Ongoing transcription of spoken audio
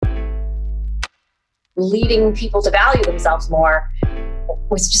leading people to value themselves more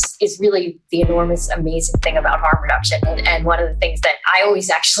is really the enormous, amazing thing about harm reduction. And one of the things that I always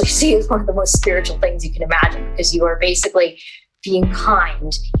actually see as one of the most spiritual things you can imagine, because you are basically being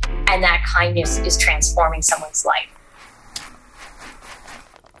kind, and that kindness is transforming someone's life.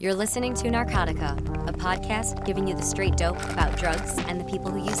 You're listening to Narcotica, a podcast giving you the straight dope about drugs and the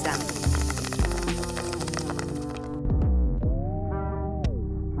people who use them.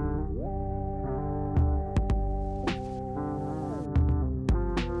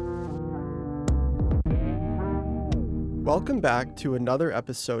 Welcome back to another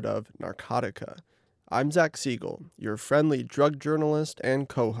episode of Narcotica. I'm Zach Siegel, your friendly drug journalist and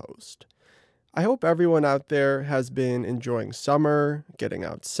co-host. I hope everyone out there has been enjoying summer, getting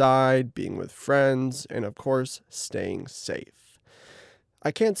outside, being with friends, and of course, staying safe.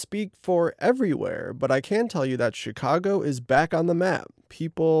 I can't speak for everywhere, but I can tell you that Chicago is back on the map.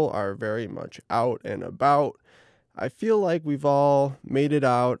 People are very much out and about. I feel like we've all made it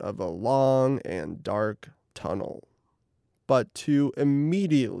out of a long and dark tunnel. But to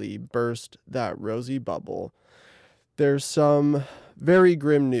immediately burst that rosy bubble, there's some very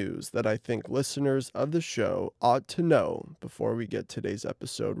grim news that I think listeners of the show ought to know before we get today's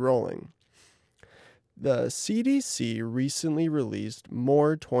episode rolling. The CDC recently released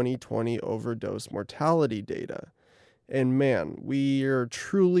more 2020 overdose mortality data, and man, we are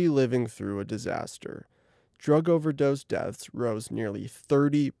truly living through a disaster. Drug overdose deaths rose nearly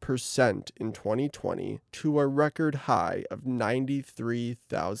 30% in 2020 to a record high of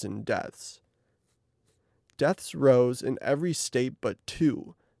 93,000 deaths. Deaths rose in every state but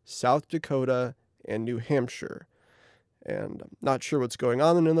two, South Dakota and New Hampshire. And I'm not sure what's going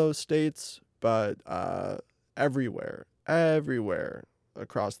on in those states, but everywhere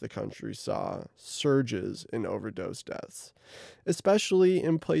across the country saw surges in overdose deaths, especially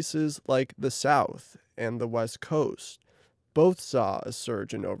in places like the South and the West Coast. Both saw a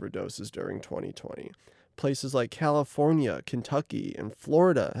surge in overdoses during 2020. Places like California, Kentucky, and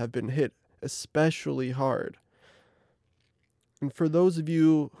Florida have been hit especially hard. And for those of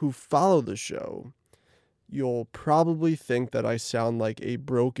you who follow the show, you'll probably think that I sound like a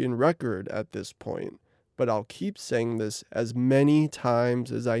broken record at this point, but I'll keep saying this as many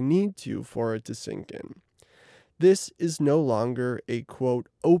times as I need to for it to sink in. This is no longer a, quote,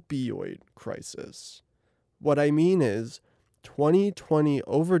 opioid crisis. What I mean is 2020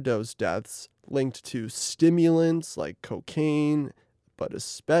 overdose deaths linked to stimulants like cocaine, but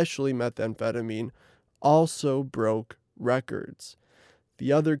especially methamphetamine, also broke records.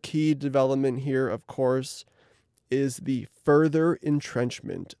 The other key development here, of course, is the further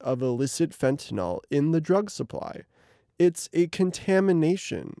entrenchment of illicit fentanyl in the drug supply. It's a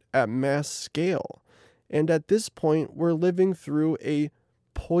contamination at mass scale, and at this point, we're living through a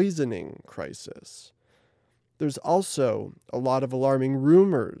poisoning crisis. There's also a lot of alarming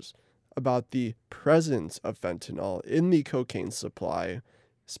rumors about the presence of fentanyl in the cocaine supply,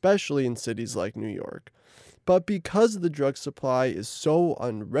 especially in cities like New York. But because the drug supply is so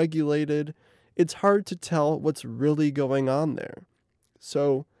unregulated, it's hard to tell what's really going on there.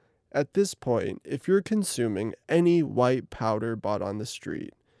 So, at this point, if you're consuming any white powder bought on the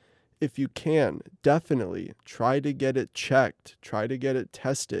street, if you can, definitely try to get it checked, try to get it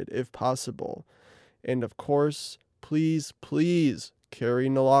tested if possible. And of course, please carry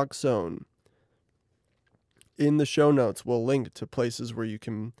naloxone. In the show notes, we'll link to places where you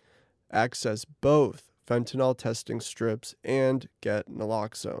can access both fentanyl testing strips and get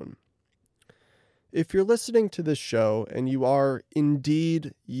naloxone. If you're listening to this show and you are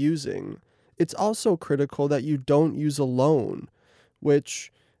indeed using, it's also critical that you don't use alone,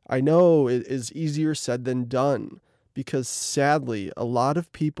 which I know is easier said than done, because sadly, a lot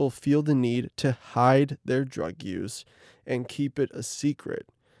of people feel the need to hide their drug use and keep it a secret.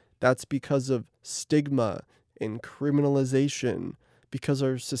 That's because of stigma and criminalization, because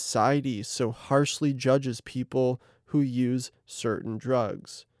our society so harshly judges people who use certain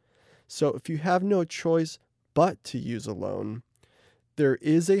drugs. So if you have no choice but to use alone, there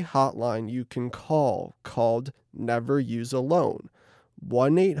is a hotline you can call called Never Use Alone,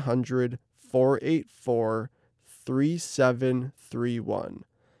 1-800-484-3731.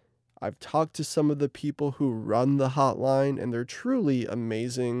 I've talked to some of the people who run the hotline, and they're truly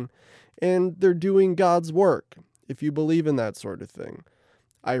amazing, and they're doing God's work, if you believe in that sort of thing.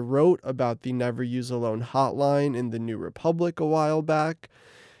 I wrote about the Never Use Alone hotline in the New Republic a while back,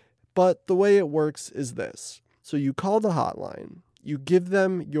 but the way it works is this. So you call the hotline, you give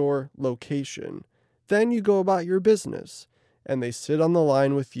them your location, then you go about your business, and they sit on the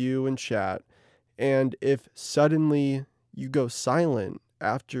line with you and chat, and if suddenly you go silent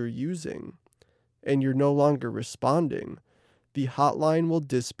after using, and you're no longer responding, the hotline will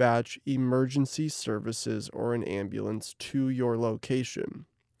dispatch emergency services or an ambulance to your location.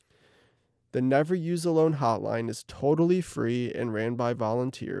 The Never Use Alone hotline is totally free and ran by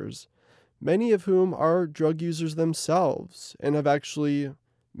volunteers, many of whom are drug users themselves and have actually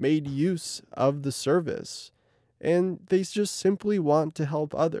made use of the service, and they just simply want to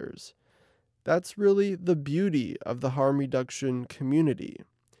help others. That's really the beauty of the harm reduction community.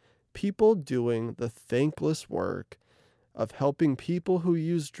 People doing the thankless work of helping people who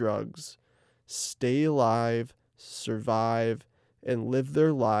use drugs stay alive, survive, and live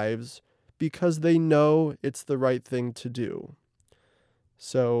their lives because they know it's the right thing to do.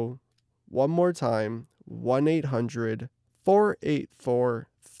 So, one more time,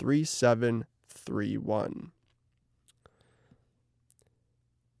 1-800-484-3731.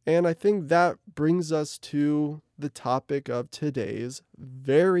 And I think that brings us to the topic of today's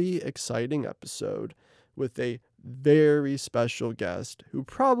very exciting episode with a very special guest who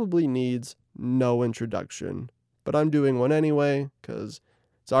probably needs no introduction, but I'm doing one anyway because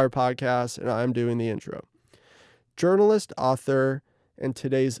it's our podcast and I'm doing the intro. Journalist, author, and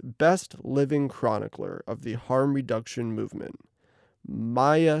today's best living chronicler of the harm reduction movement,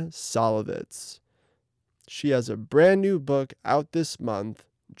 Maia Szalavitz. She has a brand new book out this month,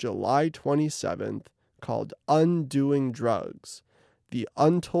 July 27th, called Undoing Drugs: The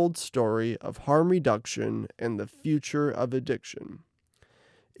Untold Story of Harm Reduction and the Future of Addiction.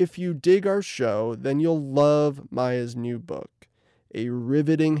 If you dig our show, then you'll love Maia's new book, A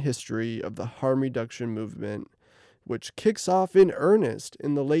Riveting History of the Harm Reduction Movement, which kicks off in earnest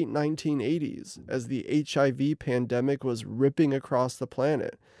in the late 1980s as the HIV pandemic was ripping across the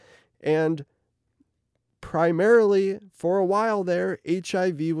planet. And primarily, for a while there,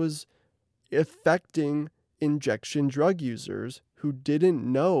 HIV was affecting injection drug users who didn't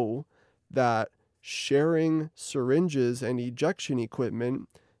know that sharing syringes and ejection equipment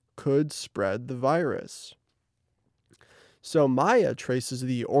could spread the virus. So Maia traces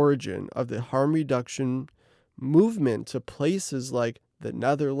the origin of the harm reduction movement to places like the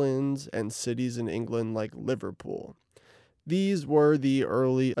Netherlands and cities in England like Liverpool. These were the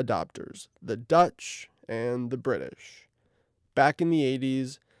early adopters, the Dutch and the British. Back in the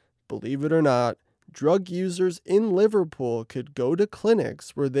 80s, believe it or not, drug users in Liverpool could go to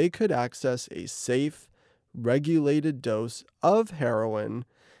clinics where they could access a safe, regulated dose of heroin,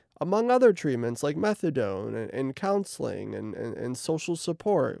 among other treatments like methadone and counseling and social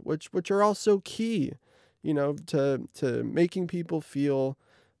support, which are also key, to making people feel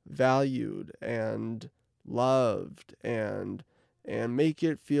valued and loved and make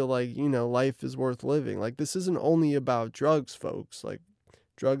it feel like, life is worth living. Like, this isn't only about drugs, folks. Like,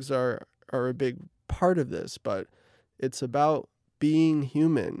 drugs are a big part of this, but it's about being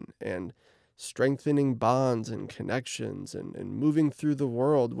human and strengthening bonds and connections and moving through the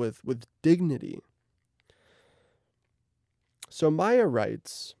world with dignity. So Maia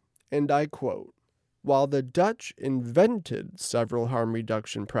writes, and I quote, "While the Dutch invented several harm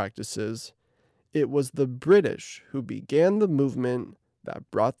reduction practices, it was the British who began the movement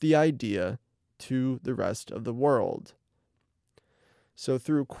that brought the idea to the rest of the world." So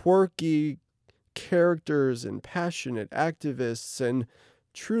through quirky characters and passionate activists and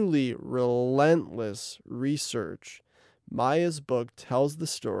truly relentless research, Maia's book tells the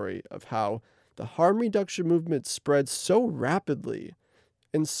story of how the harm reduction movement spread so rapidly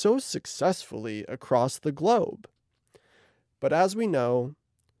and so successfully across the globe. But as we know,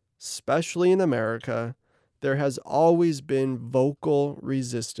 especially in America, there has always been vocal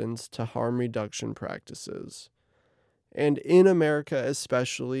resistance to harm reduction practices. And in America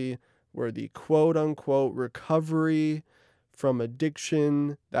especially, where the quote-unquote recovery from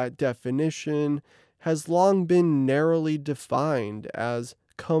addiction, that definition, has long been narrowly defined as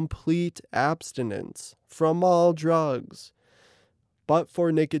complete abstinence from all drugs, but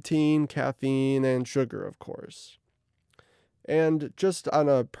for nicotine, caffeine, and sugar, of course. And just on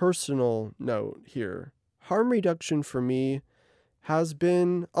a personal note here, harm reduction for me has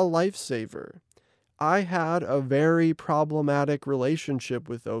been a lifesaver. I had a very problematic relationship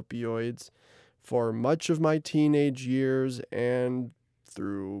with opioids for much of my teenage years and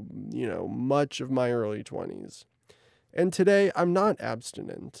through, much of my early 20s. And today I'm not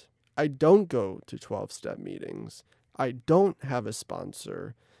abstinent. I don't go to 12-step meetings. I don't have a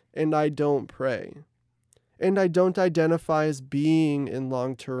sponsor, and I don't pray. And I don't identify as being in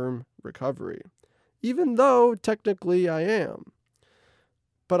long-term recovery, even though technically I am.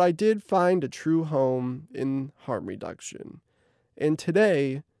 But I did find a true home in harm reduction. And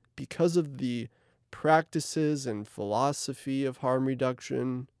today, because of the practices and philosophy of harm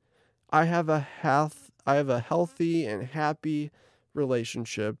reduction, I have a healthy and happy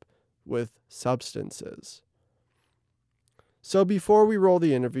relationship with substances. So before we roll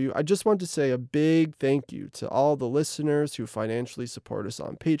the interview, I just want to say a big thank you to all the listeners who financially support us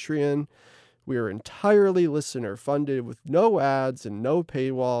on Patreon. We are entirely listener funded with no ads and no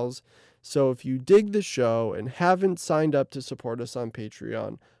paywalls. So if you dig the show and haven't signed up to support us on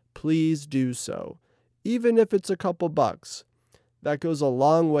Patreon, please do so. Even if it's a couple bucks, that goes a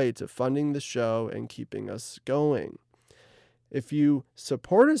long way to funding the show and keeping us going. If you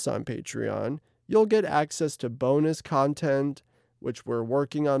support us on Patreon, you'll get access to bonus content, which we're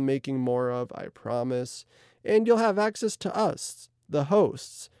working on making more of, I promise. And you'll have access to us, the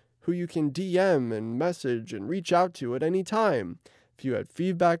hosts, who you can DM and message and reach out to at any time. If you had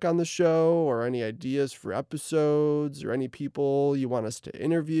feedback on the show or any ideas for episodes or any people you want us to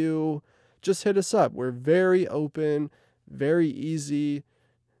interview, just hit us up. We're very open, very easy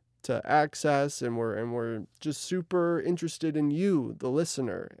to access, and we're just super interested in you, the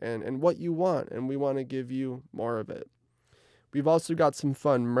listener, and what you want, and we want to give you more of it. We've also got some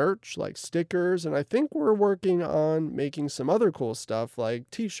fun merch like stickers, and I think we're working on making some other cool stuff like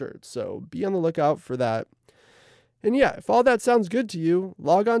t-shirts, so be on the lookout for that. And yeah, if all that sounds good to you,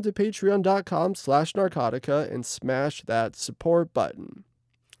 log on to patreon.com/narcotica and smash that support button.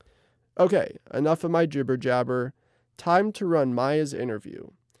 Okay, enough of my jibber jabber. Time to run Maya's interview.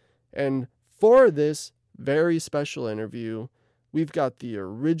 And for this very special interview, we've got the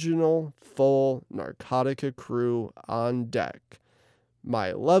original full Narcotica crew on deck.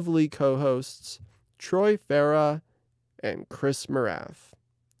 My lovely co-hosts, Troy Farah and Chris Morath.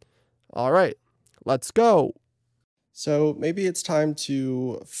 All right, let's go. So maybe it's time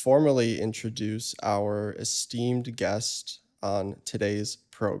to formally introduce our esteemed guest on today's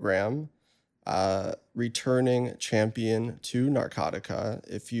program. Returning champion to Narcotica.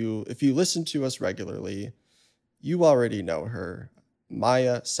 If you listen to us regularly, you already know her,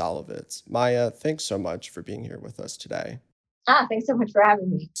 Maya Salovitz. Maya, thanks so much for being here with us today. Thanks so much for having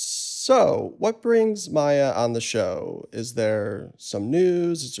me. So, what brings Maya on the show? Is there some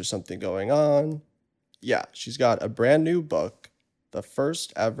news? Is there something going on? Yeah, she's got a brand new book, the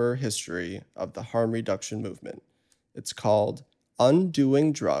first ever history of the harm reduction movement. It's called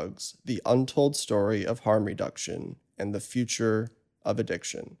Undoing Drugs, The Untold Story of Harm Reduction and the Future of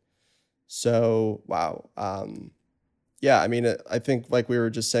Addiction. So, wow. Yeah, I mean, I think like we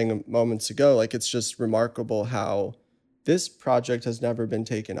were just saying moments ago, like it's just remarkable how this project has never been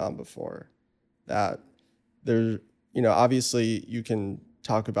taken on before. That there, obviously you can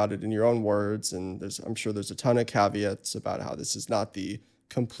talk about it in your own words, and I'm sure there's a ton of caveats about how this is not the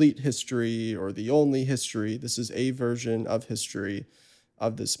complete history or the only history. This is a version of history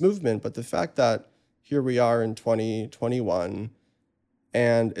of this movement. But the fact that here we are in 2021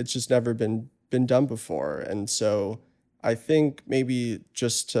 and it's just never been done before. And so I think maybe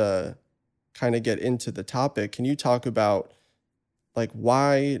just to kind of get into the topic, can you talk about like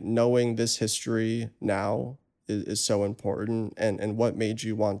why knowing this history now is so important, and what made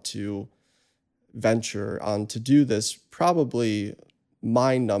you want to venture on to do this probably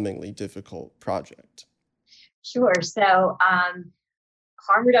mind-numbingly difficult project? Sure. So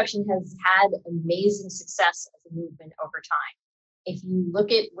harm reduction has had amazing success as a movement over time. If you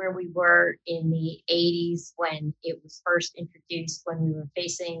look at where we were in the 80s when it was first introduced, when we were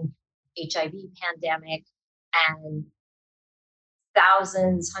facing HIV pandemic and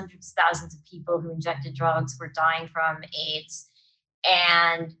hundreds of thousands of people who injected drugs were dying from AIDS,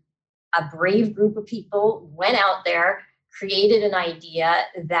 and a brave group of people went out there, created an idea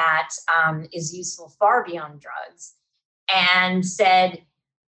that is useful far beyond drugs, and said,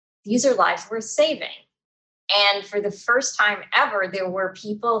 these are lives worth saving. And for the first time ever, there were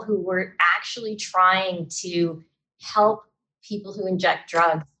people who were actually trying to help people who inject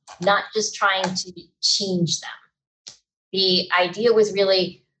drugs, not just trying to change them. The idea was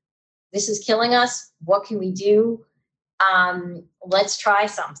really, this is killing us. What can we do? Let's try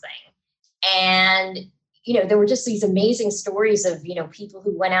something. And, there were just these amazing stories of, people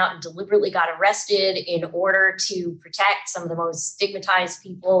who went out and deliberately got arrested in order to protect some of the most stigmatized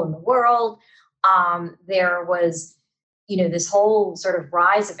people in the world. There was, this whole sort of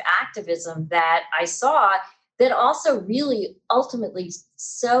rise of activism that I saw that also really ultimately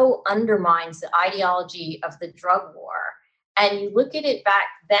so undermines the ideology of the drug war. And you look at it back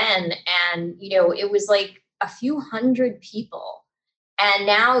then and, it was like a few hundred people. And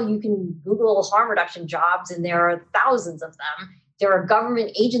now you can Google harm reduction jobs and there are thousands of them. There are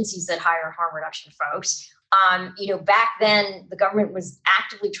government agencies that hire harm reduction folks. Back then the government was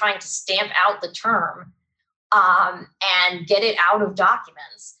actively trying to stamp out the term and get it out of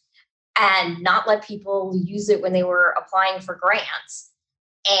documents. and not let people use it when they were applying for grants.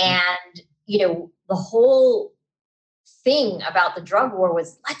 And, the whole thing about the drug war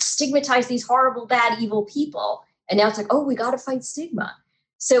was, let's stigmatize these horrible, bad, evil people. And now it's like, oh, we got to fight stigma.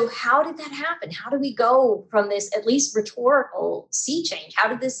 So how did that happen? How do we go from this at least rhetorical sea change? How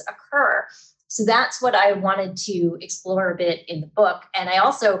did this occur? So that's what I wanted to explore a bit in the book. And I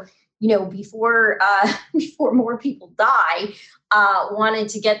also, before more people die, wanted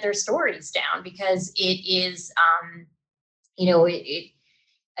to get their stories down, because it is,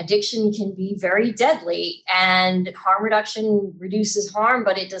 addiction can be very deadly, and harm reduction reduces harm,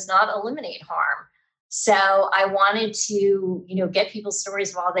 but it does not eliminate harm. So I wanted to, get people's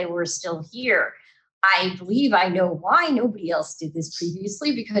stories while they were still here. I believe I know why nobody else did this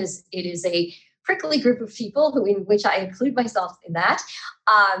previously, because it is a prickly group of people in which I include myself in that,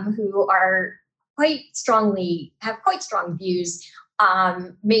 who are have quite strong views,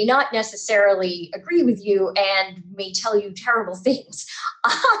 may not necessarily agree with you, and may tell you terrible things.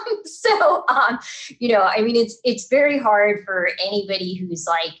 It's very hard for anybody who's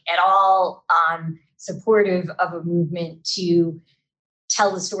at all supportive of a movement to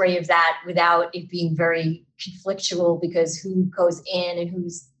tell the story of that without it being very conflictual, because who goes in and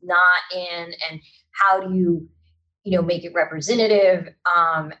who's not in, and how do you make it representative,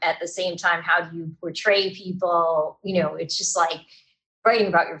 at the same time, how do you portray people? It's just writing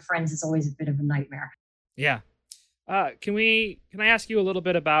about your friends is always a bit of a nightmare. Yeah. Can I ask you a little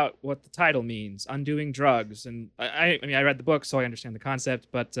bit about what the title means, Undoing Drugs? And I read the book, so I understand the concept,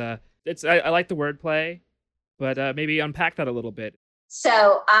 but I like the wordplay, but maybe unpack that a little bit.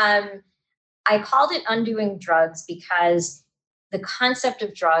 So I called it Undoing Drugs because the concept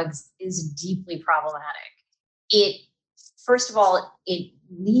of drugs is deeply problematic. First of all, it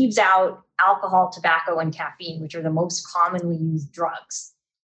leaves out alcohol, tobacco, and caffeine, which are the most commonly used drugs,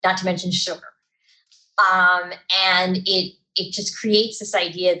 not to mention sugar. And it just creates this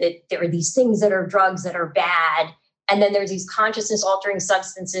idea that there are these things that are drugs that are bad, and then there's these consciousness-altering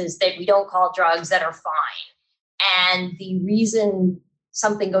substances that we don't call drugs that are fine. And the reason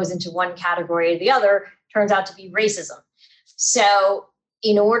something goes into one category or the other turns out to be racism. So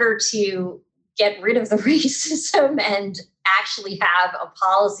in order to get rid of the racism and actually have a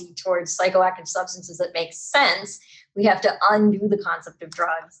policy towards psychoactive substances that makes sense, we have to undo the concept of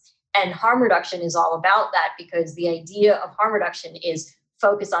drugs. And harm reduction is all about that, because the idea of harm reduction is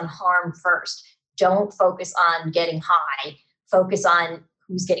focus on harm first. Don't focus on getting high. Focus on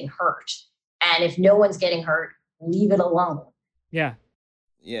who's getting hurt. And if no one's getting hurt, leave it alone. Yeah.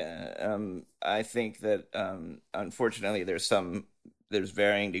 Yeah. I think that, unfortunately, there's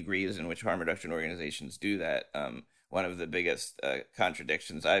varying degrees in which harm reduction organizations do that. One of the biggest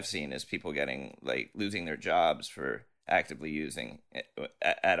contradictions I've seen is people losing their jobs for actively using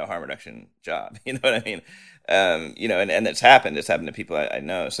at a harm reduction job. You know what I mean? And it's happened. It's happened to people I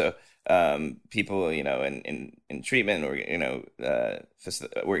know. So people, in treatment or,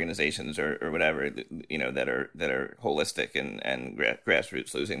 organizations or whatever, that are holistic and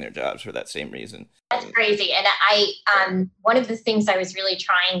grassroots losing their jobs for that same reason. That's crazy. And one of the things I was really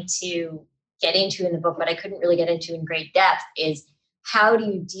trying to get into in the book, but I couldn't really get into in great depth, is how do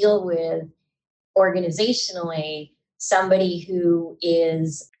you deal with organizationally somebody who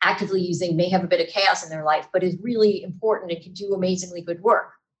is actively using, may have a bit of chaos in their life, but is really important and can do amazingly good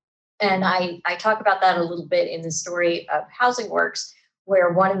work. And I talk about that a little bit in the story of Housing Works,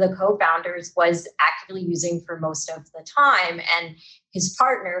 where one of the co-founders was actively using for most of the time, and his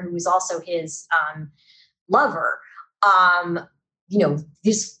partner, who was also his lover,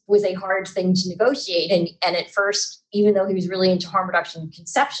 this was a hard thing to negotiate. And at first, even though he was really into harm reduction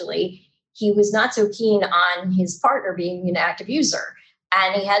conceptually, he was not so keen on his partner being an active user.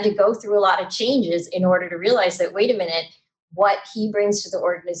 And he had to go through a lot of changes in order to realize that, wait a minute, what he brings to the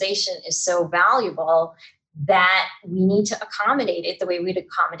organization is so valuable that we need to accommodate it the way we'd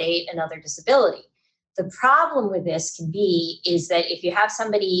accommodate another disability. The problem with this is that if you have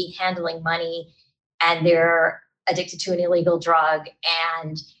somebody handling money and they're addicted to an illegal drug,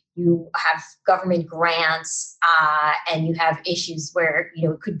 and you have government grants, and you have issues where,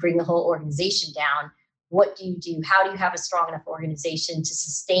 it could bring the whole organization down, what do you do? How do you have a strong enough organization to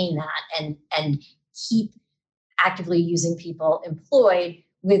sustain that and keep actively using people employed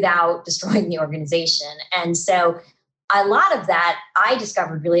without destroying the organization? And so a lot of that I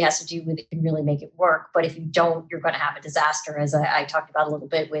discovered really has to do with, it can really make it work. But if you don't, you're going to have a disaster, as I talked about a little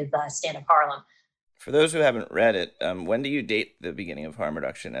bit with Stand Up Harlem. For those who haven't read it, when do you date the beginning of harm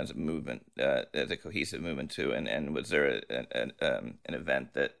reduction as a movement, as a cohesive movement too? And was there an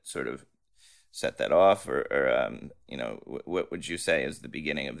event that sort of set that off, or what would you say is the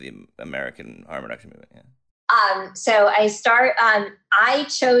beginning of the American harm reduction movement? Yeah. So I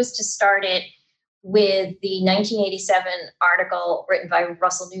chose to start it with the 1987 article written by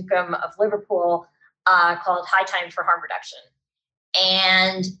Russell Newcomb of Liverpool called High Time for Harm Reduction.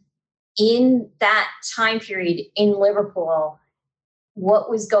 And in that time period in Liverpool, what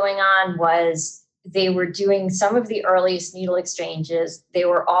was going on was they were doing some of the earliest needle exchanges. They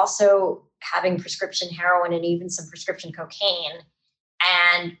were also having prescription heroin and even some prescription cocaine,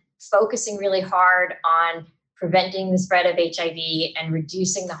 and focusing really hard on preventing the spread of HIV and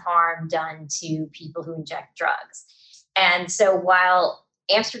reducing the harm done to people who inject drugs. And so while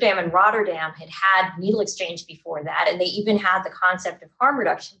Amsterdam and Rotterdam had had needle exchange before that, and they even had the concept of harm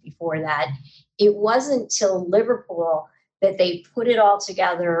reduction before that, it wasn't till Liverpool that they put it all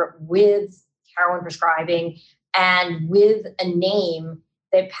together with heroin prescribing and with a name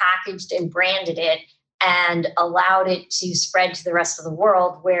that packaged and branded it and allowed it to spread to the rest of the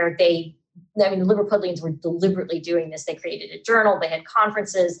world, where the Liverpudlians were deliberately doing this. They created a journal, they had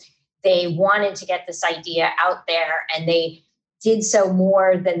conferences, they wanted to get this idea out there, and they did so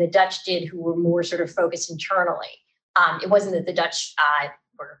more than the Dutch did, who were more sort of focused internally. It wasn't that the Dutch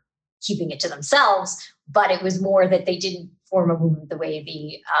were keeping it to themselves, but it was more that they didn't form a movement the way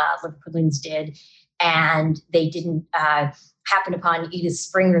the Liverpudlians did, and they didn't happen upon Edith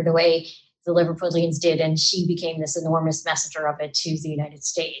Springer the way the Liverpudlians did, and she became this enormous messenger of it to the United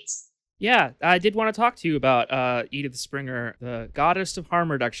States. Yeah, I did want to talk to you about Edith Springer, the goddess of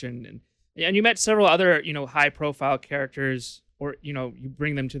harm reduction, and you met several other, high-profile characters, or you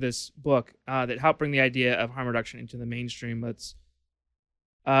bring them to this book that help bring the idea of harm reduction into the mainstream. Let's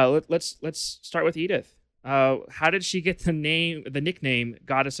start with Edith. How did she get the nickname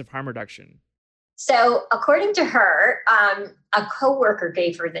Goddess of Harm Reduction? So, according to her, a coworker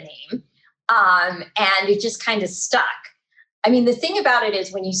gave her the name, and it just kind of stuck. I mean, the thing about it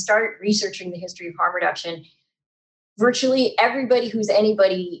is when you start researching the history of harm reduction, virtually everybody who's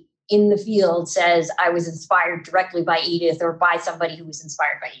anybody in the field says, I was inspired directly by Edith or by somebody who was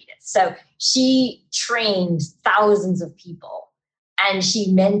inspired by Edith. So she trained thousands of people and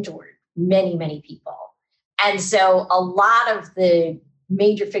she mentored many, many people. And so a lot of the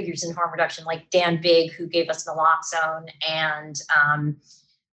major figures in harm reduction, like Dan Bigg, who gave us naloxone, and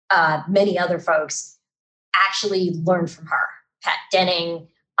many other folks, actually learned from her. Pat Denning,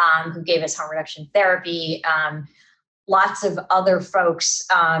 who gave us harm reduction therapy, lots of other folks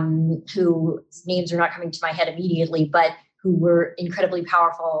whose names are not coming to my head immediately, but who were incredibly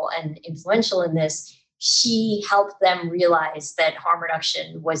powerful and influential in this. She helped them realize that harm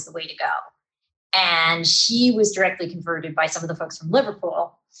reduction was the way to go. And she was directly converted by some of the folks from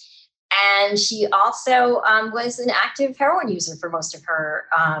Liverpool. And she also was an active heroin user for most of her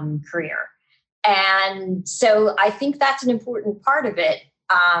career. And so I think that's an important part of it.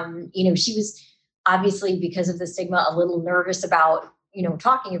 She was obviously, because of the stigma, a little nervous about,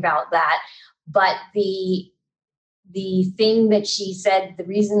 talking about that. But the thing that she said, the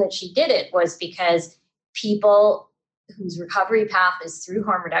reason that she did it was because people whose recovery path is through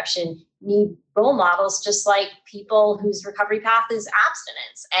harm reduction need role models, just like people whose recovery path is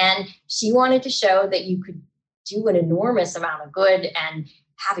abstinence. And she wanted to show that you could do an enormous amount of good and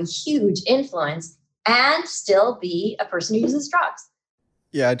have a huge influence and still be a person who uses drugs.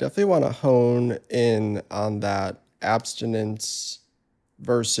 Yeah, I definitely want to hone in on that abstinence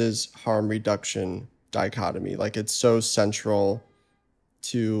versus harm reduction dichotomy. Like, it's so central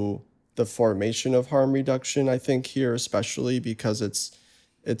to the formation of harm reduction, I think, here, especially because it's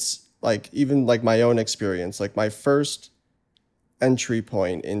like, even like my own experience, like my first entry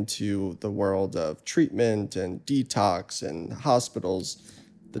point into the world of treatment and detox and hospitals,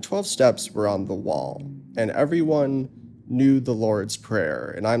 the 12 steps were on the wall and everyone knew the Lord's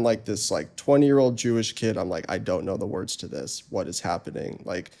Prayer. And I'm like this 20-year-old Jewish kid. I'm like, I don't know the words to this. What is happening?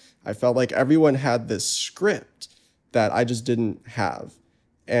 Like, I felt like everyone had this script that I just didn't have.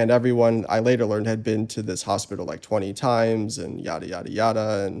 And everyone, I later learned, had been to this hospital 20 times and yada, yada,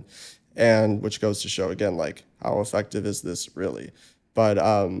 yada. And which goes to show again, how effective is this really? But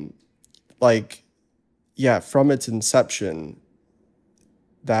from its inception,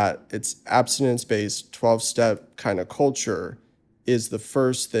 that it's abstinence-based 12-step kind of culture is the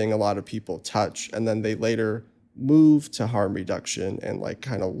first thing a lot of people touch. And then they later move to harm reduction and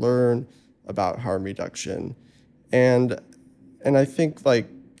kind of learn about harm reduction. And I think I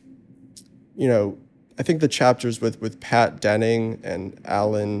think the chapters with Pat Denning and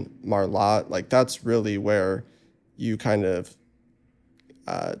Alan Marlatt, that's really where you kind of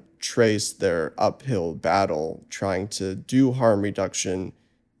trace their uphill battle trying to do harm reduction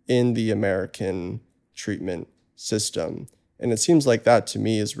in the American treatment system. And it seems like that to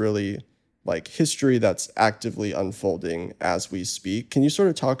me is really like history that's actively unfolding as we speak. Can you sort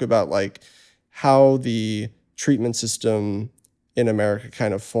of talk about like how the treatment system in America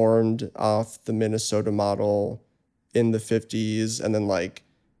kind of formed off the Minnesota model in the 50s, and then like,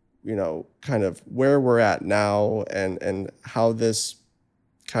 you know, kind of where we're at now, and how this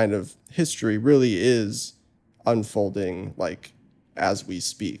kind of history really is unfolding like as we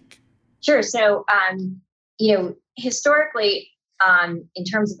speak? Sure. So, historically, in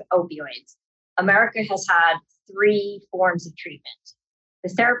terms of opioids, America has had three forms of treatment. The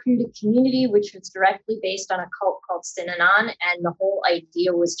therapeutic community, which was directly based on a cult called Synanon, and the whole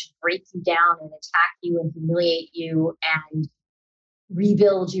idea was to break you down and attack you and humiliate you and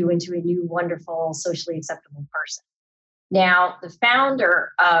rebuild you into a new, wonderful, socially acceptable person. Now, the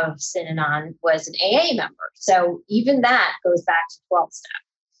founder of Synanon was an AA member. So even that goes back to 12-step.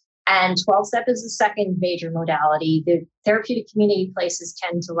 And 12-step is the second major modality. The therapeutic community places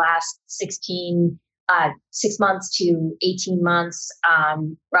tend to last 6 months to 18 months,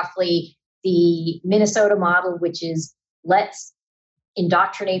 roughly. The Minnesota model, which is let's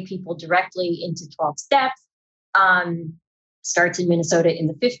indoctrinate people directly into 12-step, starts in Minnesota in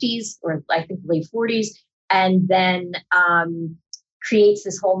the 50s, or I think late 40s, and then creates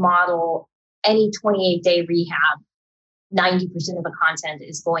this whole model. Any 28-day rehab, 90% of the content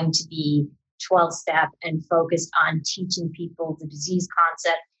is going to be 12-step and focused on teaching people the disease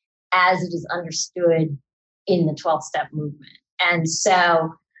concept as it is understood in the 12-step movement. And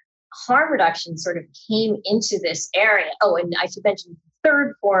so harm reduction sort of came into this area. Oh, and I should mention the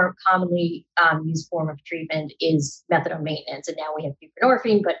third form, commonly used form of treatment is methadone maintenance. And now we have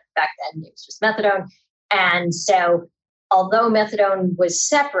buprenorphine, but back then it was just methadone. And so although methadone was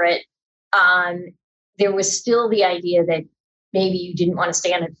separate, there was still the idea that maybe you didn't want to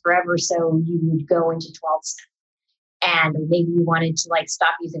stay on it forever, so you would go into 12-step. And maybe you wanted to like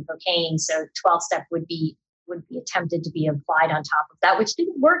stop using cocaine, so 12-step would be attempted to be applied on top of that, which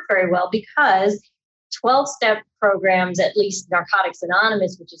didn't work very well because 12-step programs, at least Narcotics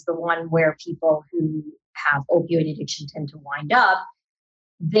Anonymous, which is the one where people who have opioid addiction tend to wind up,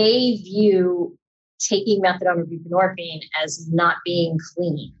 they view taking methadone or buprenorphine as not being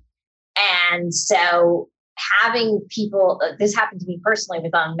clean. And so having people, this happened to me personally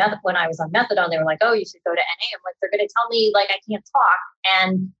when I was on methadone, they were like, oh, you should go to NA. I'm like, they're going to tell me like I can't talk.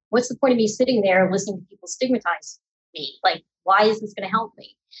 And what's the point of me sitting there listening to people stigmatize me? Like, why is this going to help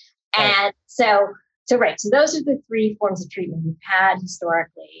me? Right. And so those are the three forms of treatment we've had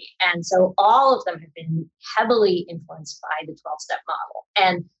historically. And so all of them have been heavily influenced by the 12-step model.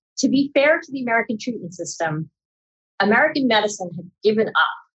 And to be fair to the American treatment system, American medicine had given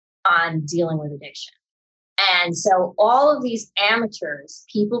up on dealing with addiction. And so all of these amateurs,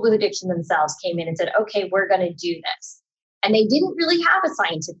 people with addiction themselves, came in and said, okay, we're going to do this. And they didn't really have a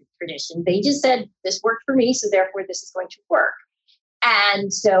scientific tradition. They just said, this worked for me, so therefore this is going to work.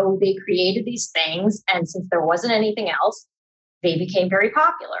 And so they created these things. And since there wasn't anything else, they became very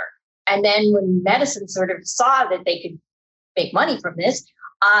popular. And then when medicine sort of saw that they could make money from this,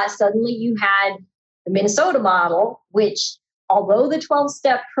 suddenly you had the Minnesota model, which, although the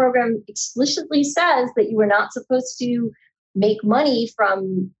 12-step program explicitly says that you are not supposed to make money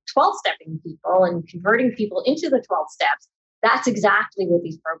from 12-stepping people and converting people into the 12 steps, that's exactly what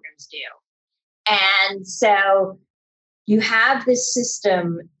these programs do. And so you have this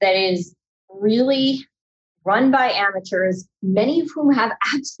system that is really run by amateurs, many of whom have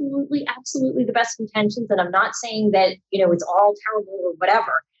absolutely the best intentions. And I'm not saying that, it's all terrible or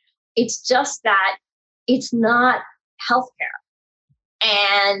whatever. It's just that it's not healthcare.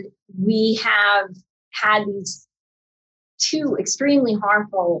 And we have had these two extremely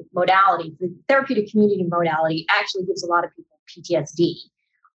harmful modalities. The therapeutic community modality actually gives a lot of people PTSD.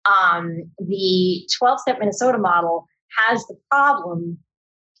 The 12-step Minnesota model has the problem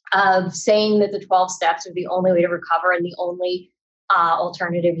of saying that the 12 steps are the only way to recover and the only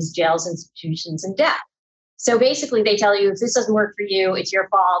alternative is jails, institutions, and death. So basically they tell you, if this doesn't work for you, it's your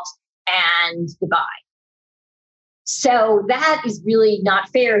fault and goodbye. So that is really not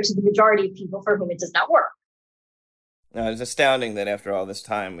fair to the majority of people for whom it does not work. No, it's astounding that after all this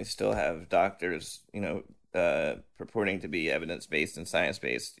time, we still have doctors, purporting to be evidence-based and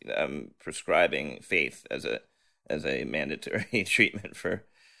science-based, prescribing faith as a mandatory treatment for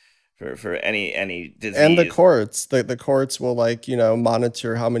any disease. And the courts will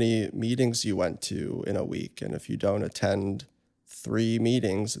monitor how many meetings you went to in a week, and if you don't attend 3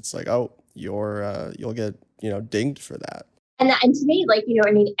 meetings, it's like, oh, you'll get dinged for that. And to me,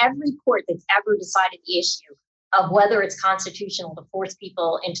 every court that's ever decided the issue of whether it's constitutional to force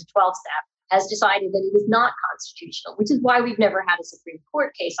people into 12-step has decided that it is not constitutional, which is why we've never had a Supreme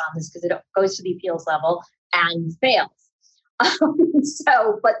Court case on this, because it goes to the appeals level and fails.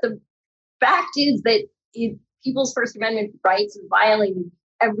 But the fact is that people's First Amendment rights are violated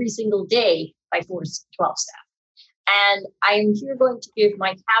every single day by forced 12-step. And I am here going to give my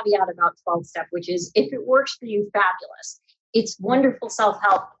caveat about 12-step, which is if it works for you, fabulous. It's wonderful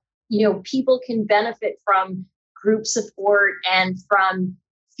self-help. People can benefit from group support and from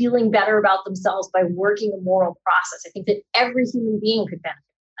feeling better about themselves by working a moral process. I think that every human being could benefit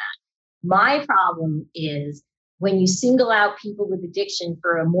from that. My problem is when you single out people with addiction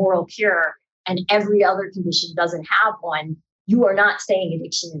for a moral cure and every other condition doesn't have one, you are not saying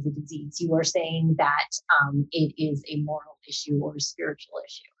addiction is a disease. You are saying that it is a moral issue or a spiritual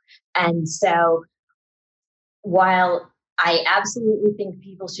issue. And so while I absolutely think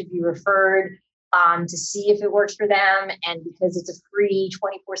people should be referred to see if it works for them, and because it's a free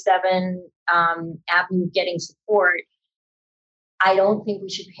 24/7 avenue of getting support, I don't think we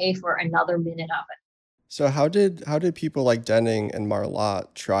should pay for another minute of it. So how did people like Denning and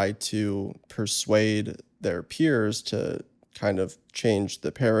Marlatt try to persuade their peers to kind of change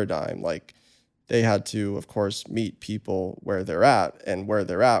the paradigm? Like, they had to, of course, meet people where they're at, and where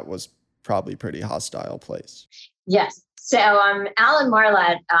they're at was probably a pretty hostile place. Yes. So Alan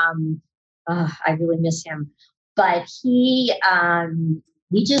Marlatt, I really miss him, but he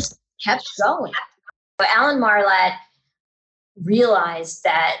just kept going. But Alan Marlatt realized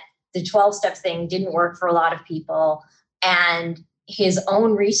that the 12-step thing didn't work for a lot of people, and his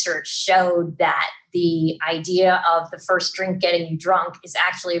own research showed that the idea of the first drink getting you drunk is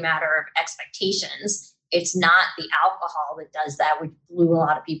actually a matter of expectations. It's not the alcohol that does that, which blew a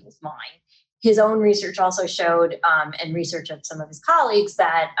lot of people's mind. His own research also showed, and research of some of his colleagues,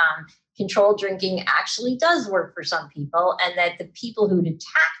 that controlled drinking actually does work for some people, and that the people who'd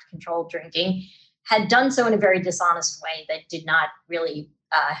attacked controlled drinking had done so in a very dishonest way that did not really,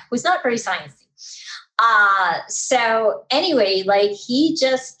 was not very sciencey. So anyway, he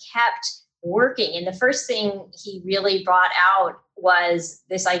just kept working. And the first thing he really brought out was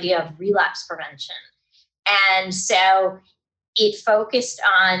this idea of relapse prevention. And so it focused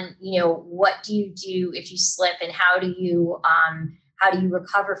on, what do you do if you slip, and how do you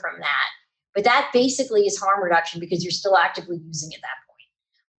recover from that? But that basically is harm reduction, because you're still actively using at that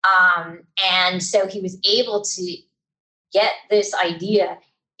point. And so he was able to get this idea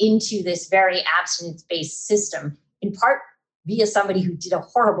into this very abstinence-based system, in part via somebody who did a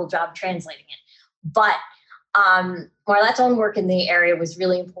horrible job translating it. But Marlatt's own work in the area was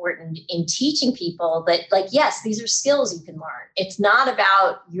really important in teaching people that, yes, these are skills you can learn. It's not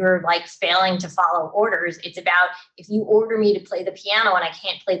about you're failing to follow orders. It's about, if you order me to play the piano and I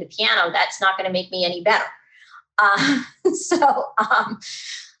can't play the piano, that's not going to make me any better. And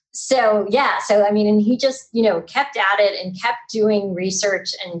he just, kept at it and kept doing research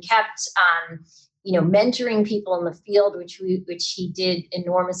and kept, mentoring people in the field, which he did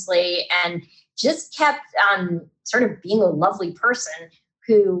enormously, and just kept sort of being a lovely person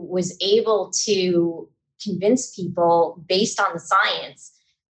who was able to convince people based on the science,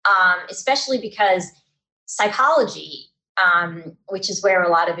 especially because psychology, which is where a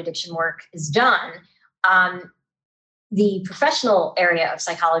lot of addiction work is done, the professional area of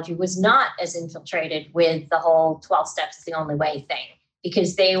psychology was not as infiltrated with the whole 12 steps is the only way thing,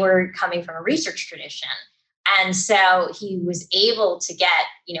 because they were coming from a research tradition. And so he was able to get,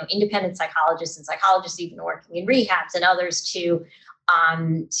 independent psychologists and psychologists even working in rehabs and others to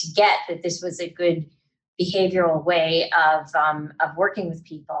get that this was a good behavioral way of working with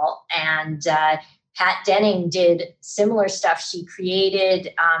people. And Pat Denning did similar stuff. She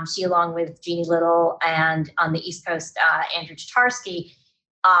created, she along with Jeannie Little and on the East Coast, Andrew Tatarsky,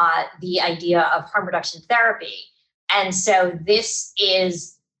 the idea of harm reduction therapy. And so this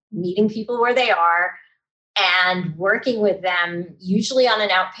is meeting people where they are and working with them, usually on an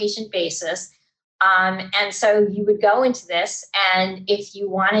outpatient basis. And so you would go into this, and if you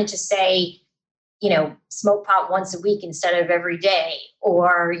wanted to say, smoke pot once a week instead of every day,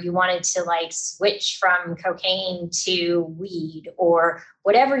 or you wanted to switch from cocaine to weed, or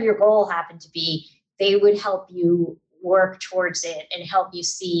whatever your goal happened to be, they would help you work towards it and help you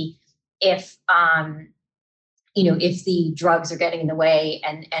see if, if the drugs are getting in the way,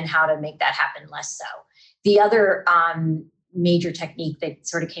 and how to make that happen less so. The other major technique that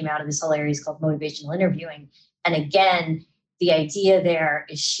sort of came out of this whole area is called motivational interviewing. And again, the idea there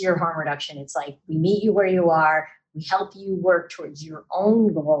is sheer harm reduction. It's we meet you where you are, we help you work towards your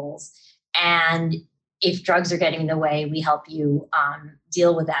own goals, and if drugs are getting in the way, we help you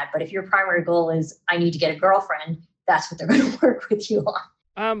deal with that. But if your primary goal is, I need to get a girlfriend, that's what they're going to work with you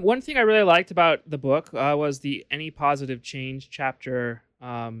on. One thing I really liked about the book was the Any Positive Change chapter,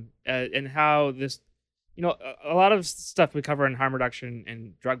 and how this, a lot of stuff we cover in harm reduction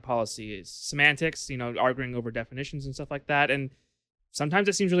and drug policy is semantics, arguing over definitions and stuff like that. And sometimes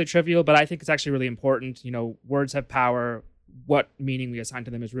it seems really trivial, but I think it's actually really important. Words have power. What meaning we assign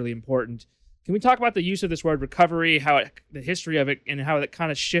to them is really important. Can we talk about the use of this word recovery, the history of it, and how it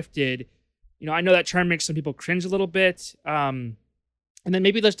kind of shifted? I know that term makes some people cringe a little bit. And then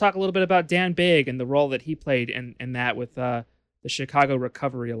maybe let's talk a little bit about Dan Bigg and the role that he played in that with the Chicago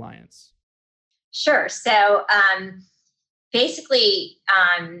Recovery Alliance. Sure. So basically,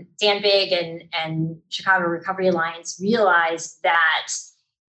 Dan Bigg and Chicago Recovery Alliance realized that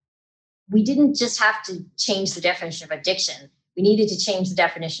we didn't just have to change the definition of addiction. We needed to change the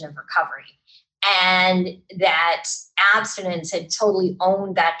definition of recovery. And that abstinence had totally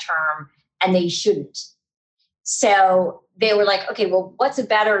owned that term, and they shouldn't. So they were like, okay, well, what's a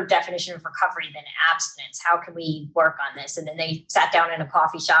better definition of recovery than abstinence? How can we work on this? And then they sat down in a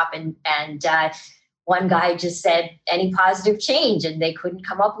coffee shop and one guy just said, any positive change, and they couldn't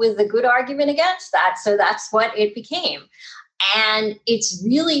come up with a good argument against that. So that's what it became. And it's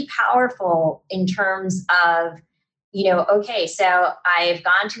really powerful in terms of, okay, so I've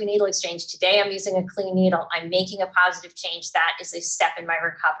gone to a needle exchange. Today I'm using a clean needle. I'm making a positive change. That is a step in my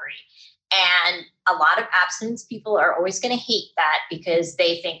recovery. And a lot of abstinence people are always going to hate that because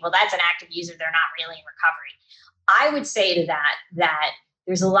they think, well, that's an active user. They're not really in recovery. I would say to that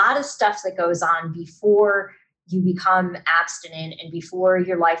there's a lot of stuff that goes on before you become abstinent and before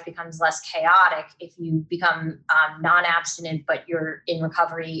your life becomes less chaotic. If you become non-abstinent, but you're in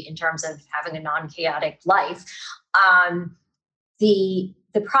recovery in terms of having a non-chaotic life, the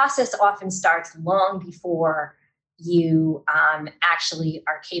process often starts long before you actually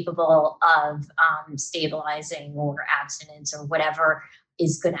are capable of stabilizing or abstinence or whatever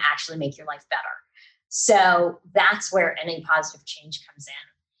is going to actually make your life better. So that's where any positive change comes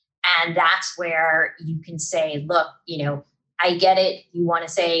in. And that's where you can say, look, I get it. You want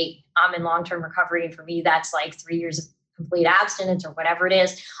to say I'm in long-term recovery. And for me, that's like 3 years of complete abstinence or whatever it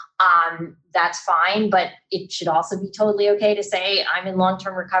is. That's fine. But it should also be totally okay to say I'm in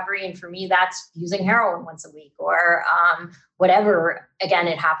long-term recovery. And for me, that's using heroin once a week or whatever, again,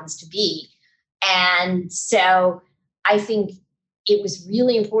 it happens to be. And so I think it was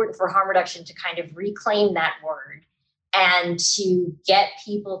really important for harm reduction to kind of reclaim that word and to get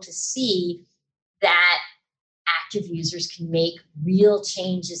people to see that active users can make real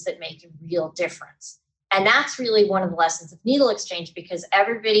changes that make a real difference. And that's really one of the lessons of needle exchange, because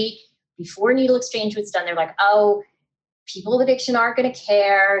everybody before needle exchange was done, they're like, oh, people with addiction aren't going to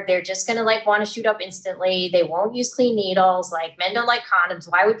care. They're just going to want to shoot up instantly. They won't use clean needles. Men don't like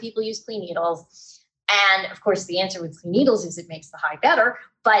condoms. Why would people use clean needles? And of course, the answer with clean needles is it makes the high better,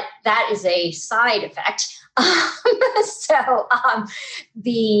 but that is a side effect. So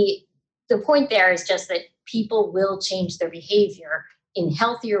the point there is just that people will change their behavior in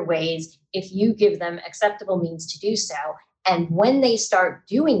healthier ways if you give them acceptable means to do so. And when they start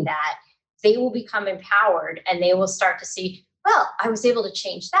doing that, they will become empowered and they will start to see, well, I was able to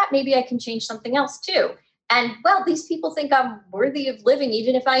change that. Maybe I can change something else too. And well, these people think I'm worthy of living,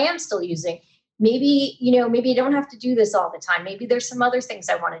 even if I am still using. Maybe, maybe I don't have to do this all the time. Maybe there's some other things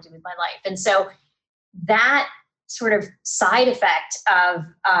I want to do with my life. And so that sort of side effect of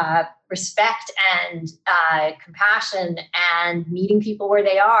respect and compassion and meeting people where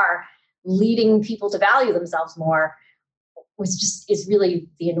they are, leading people to value themselves more, is really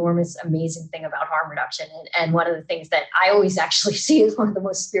the enormous, amazing thing about harm reduction. And one of the things that I always actually see as one of the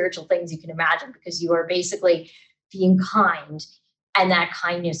most spiritual things you can imagine, because you are basically being kind, and that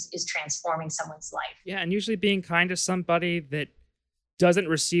kindness is transforming someone's life. Yeah, and usually being kind to somebody that doesn't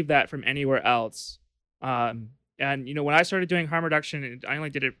receive that from anywhere else. And when I started doing harm reduction, I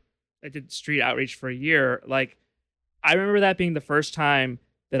did street outreach for a year. I remember that being the first time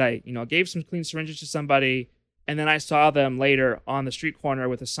that I, gave some clean syringes to somebody, and then I saw them later on the street corner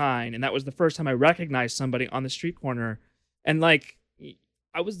with a sign, and that was the first time I recognized somebody on the street corner. And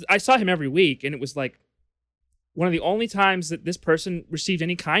I saw him every week, and it was one of the only times that this person received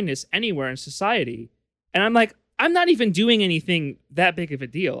any kindness anywhere in society. And I'm like, I'm not even doing anything that big of a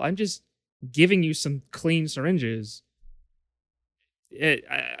deal. I'm just giving you some clean syringes.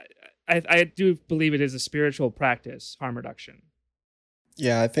 I do believe it is a spiritual practice, harm reduction.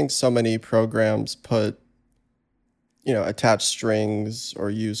 Yeah, I think so many programs put, attach strings or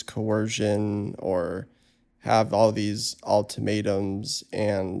use coercion or have all these ultimatums,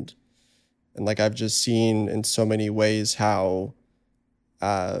 and And like I've just seen in so many ways how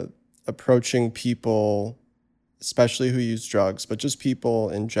approaching people, especially who use drugs, but just people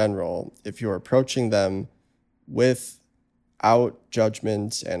in general, if you're approaching them without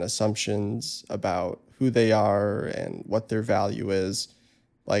judgments and assumptions about who they are and what their value is,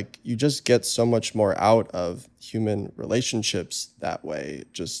 like you just get so much more out of human relationships that way.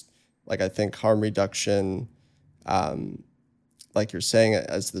 Just like I think harm reduction, like you're saying,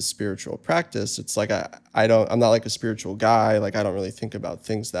 as the spiritual practice, it's like I'm not like a spiritual guy. Like I don't really think about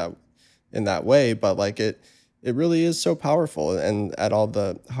things that in that way, but like it really is so powerful. And at all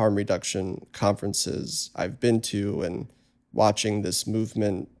the harm reduction conferences I've been to and watching this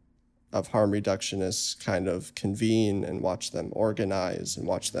movement of harm reductionists kind of convene and watch them organize and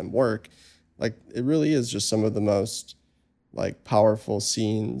watch them work, like it really is just some of the most like powerful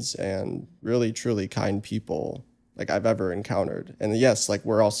scenes and really truly kind people like I've ever encountered. And yes, like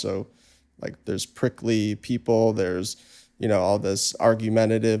we're also like there's prickly people, there's all this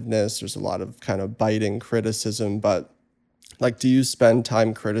argumentativeness, there's a lot of kind of biting criticism, but like, do you spend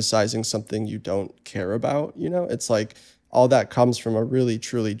time criticizing something you don't care about? It's like all that comes from a really,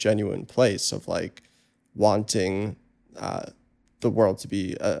 truly genuine place of like wanting the world to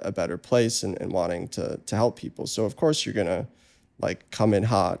be a better place and wanting to help people. So of course you're going to like come in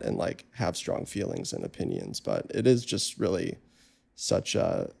hot and like have strong feelings and opinions, but it is just really such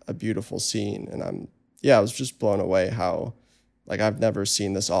a beautiful scene. And I was just blown away how like I've never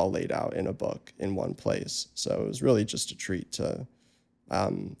seen this all laid out in a book in one place. So it was really just a treat to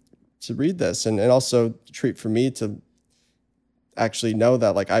read this, and also a treat for me to actually know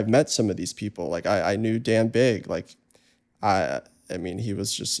that like I've met some of these people. Like I knew Dan Bigg. Like I mean, he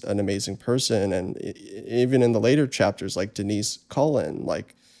was just an amazing person, and even in the later chapters, like Denise Cullen,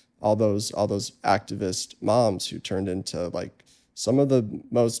 like all those activist moms who turned into like some of the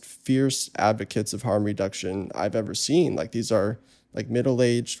most fierce advocates of harm reduction I've ever seen. Like these are like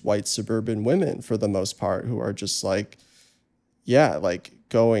middle-aged white suburban women for the most part who are just like, like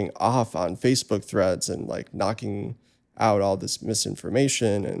going off on Facebook threads and like knocking out all this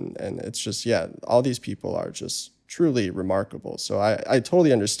misinformation. And it's just, all these people are just truly remarkable. So I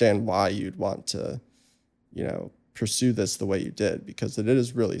totally understand why you'd want to, pursue this the way you did, because it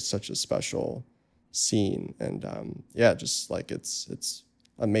is really such a special scene. And just like it's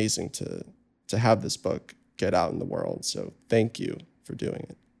amazing to have this book get out in the world. So thank you for doing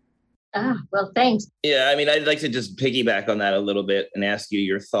it. Well, thanks. Yeah, I mean, I'd like to just piggyback on that a little bit and ask you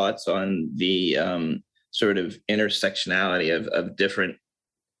your thoughts on the sort of intersectionality of different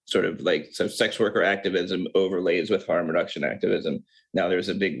sort of like sex worker activism overlays with harm reduction activism. Now there's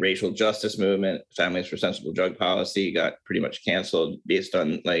a big racial justice movement. Families for Sensible Drug Policy got pretty much canceled based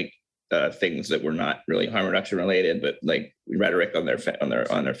on like things that were not really harm reduction related, but like rhetoric on their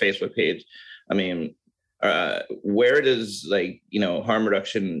Facebook page. I mean, where does harm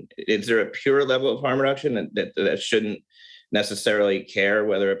reduction? Is there a pure level of harm reduction that shouldn't necessarily care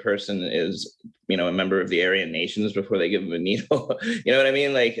whether a person is a member of the Aryan nations before they give them a needle? You know what I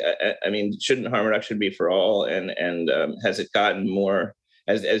mean? Like, I mean, shouldn't harm reduction be for all? And has it gotten more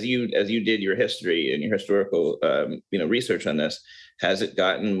as you did your history and your historical research on this? Has it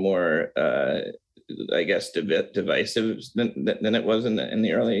gotten more I guess divisive than it was in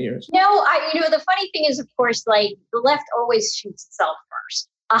the early years? No, the funny thing is, of course, like the left always shoots itself first.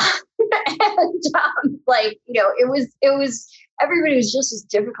 It was everybody was just as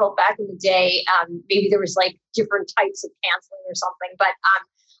difficult back in the day. Maybe there was like different types of canceling or something, but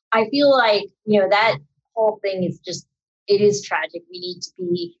I feel like that whole thing is just, it is tragic. We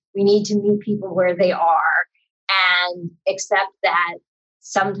need to meet people where they are and accept that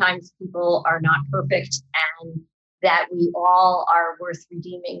sometimes people are not perfect and that we all are worth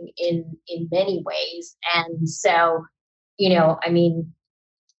redeeming in many ways. And so, I mean,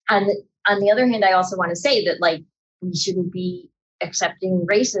 on the other hand, I also want to say that like we shouldn't be accepting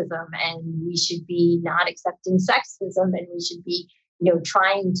racism, and we should be not accepting sexism, and we should be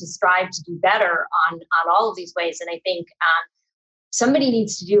trying to strive to do better on all of these ways. And I think somebody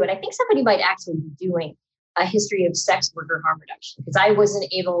needs to do, and I think somebody might actually be doing a history of sex worker harm reduction, because I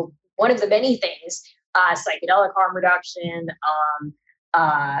wasn't able, one of the many things, psychedelic harm reduction,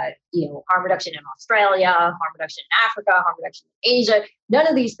 harm reduction in Australia, harm reduction in Africa, harm reduction in Asia. None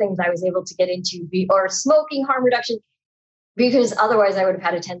of these things I was able to get into, or smoking harm reduction, because otherwise I would have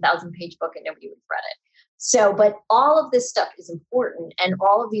had a 10,000 page book and nobody would have read it. So, but all of this stuff is important, and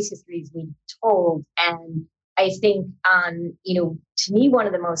all of these histories need to be told. And I think, to me, one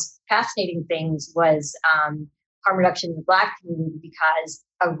of the most fascinating things was harm reduction in the Black community, because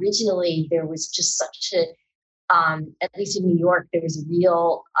originally there was just such a, at least in New York, there was a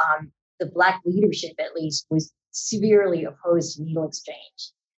real, the Black leadership, at least, was severely opposed to needle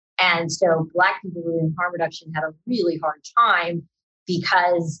exchange. And so Black people in harm reduction had a really hard time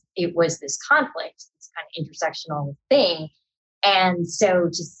because it was this conflict, this kind of intersectional thing. And so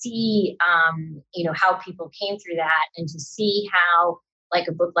to see, how people came through that, and to see how, like,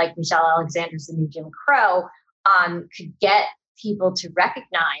 a book like Michelle Alexander's The New Jim Crow could get people to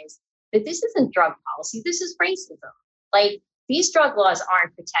recognize that this isn't drug policy, this is racism. Like, these drug laws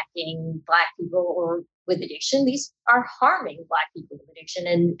aren't protecting Black people or with addiction. These are harming Black people with addiction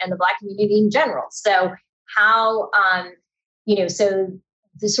and the Black community in general. So how, so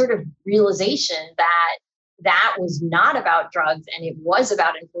the sort of realization that was not about drugs and it was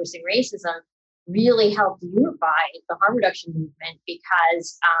about enforcing racism really helped unify the harm reduction movement,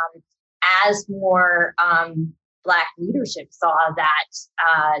 because as more Black leadership saw that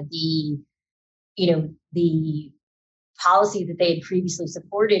the policy that they had previously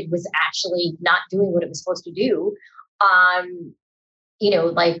supported was actually not doing what it was supposed to do,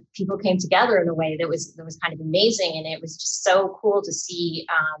 people came together in a way that was kind of amazing. And it was just so cool to see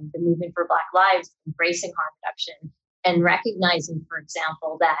the movement for Black lives embracing harm reduction and recognizing, for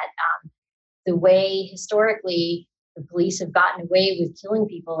example, that the way historically the police have gotten away with killing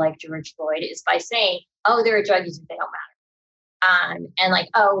people like George Floyd is by saying, oh, they're a drug user, they don't matter. And like,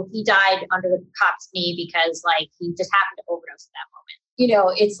 oh, he died under the cop's knee because like he just happened to overdose at that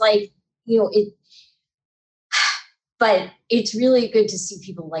moment. It's like, but it's really good to see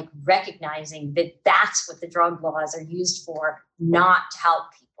people like recognizing that that's what the drug laws are used for, not to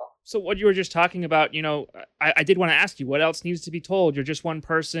help people. So what you were just talking about, I did want to ask you, what else needs to be told? You're just one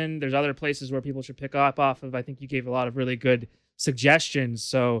person. There's other places where people should pick up off of. I think you gave a lot of really good suggestions.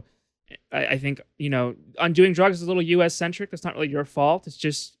 So I think, undoing drugs is a little US centric. That's not really your fault. It's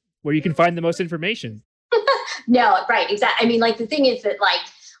just where you can find the most information. No, right. Exactly. I mean, like, the thing is that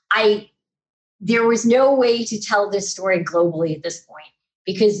there was no way to tell this story globally at this point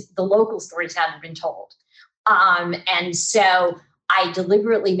because the local stories hadn't been told. And so I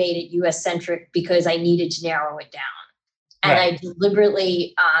deliberately made it US centric because I needed to narrow it down. And right. I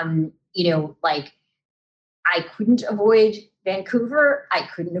deliberately, I couldn't avoid Vancouver, I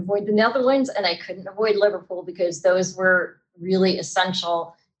couldn't avoid the Netherlands, and I couldn't avoid Liverpool because those were really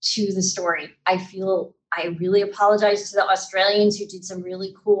essential to the story. I really apologize to the Australians who did some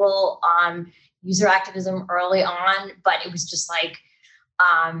really cool user activism early on, but it was just like,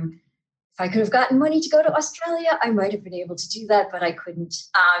 if I could have gotten money to go to Australia, I might have been able to do that, but I couldn't.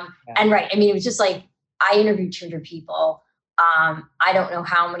 And right, I mean, it was just like, I interviewed 200 people. I don't know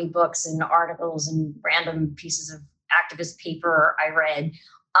how many books and articles and random pieces of activist paper I read.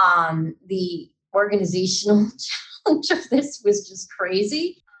 The organizational challenge of this was just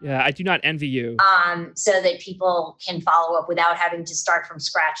crazy. Yeah, I do not envy you. So that people can follow up without having to start from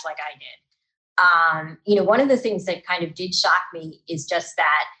scratch like I did. One of the things that kind of did shock me is just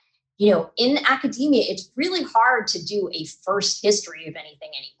that, in academia, it's really hard to do a first history of anything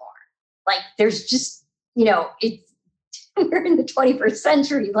anymore. Like, there's just, we're in the 21st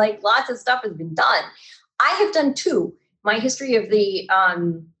century, like, lots of stuff has been done. I have done 2, my history of the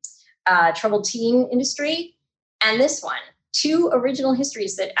troubled teen industry and this one, 2 original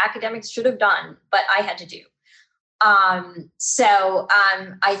histories that academics should have done, but I had to do. So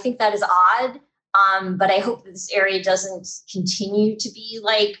I think that is odd. But I hope that this area doesn't continue to be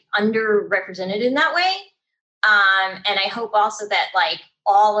like underrepresented in that way. And I hope also that like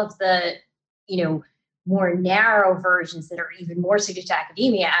all of the, more narrow versions that are even more suited to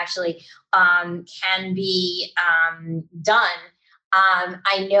academia actually can be done.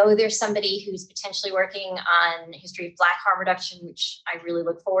 I know there's somebody who's potentially working on history of Black harm reduction, which I really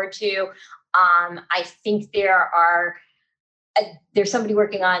look forward to. I think there's somebody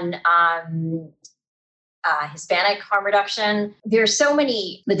working on Hispanic harm reduction. There's so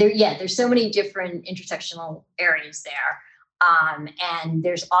many, but there's so many different intersectional areas there. And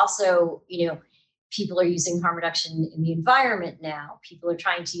there's also, people are using harm reduction in the environment now. People are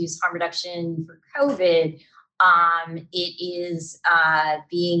trying to use harm reduction for COVID. It is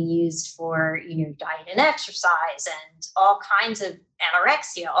being used for, diet and exercise and all kinds of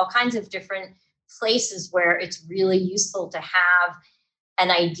anorexia, all kinds of different places where it's really useful to have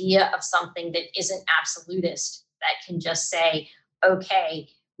an idea of something that isn't absolutist, that can just say, okay,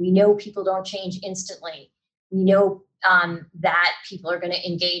 we know people don't change instantly. We know that people are going to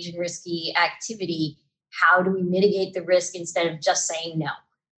engage in risky activity. How do we mitigate the risk instead of just saying no?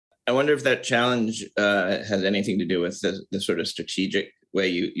 I wonder if that challenge has anything to do with the sort of strategic way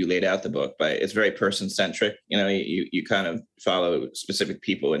you laid out the book. It's very person-centric. You kind of follow specific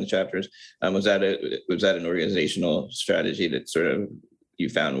people in chapters. Was that an organizational strategy that sort of you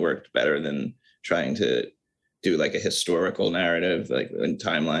found worked better than trying to do like a historical narrative, like in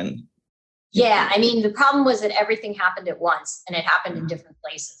timeline? Yeah, I mean, the problem was that everything happened at once and it happened in different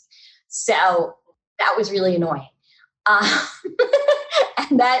places. So that was really annoying.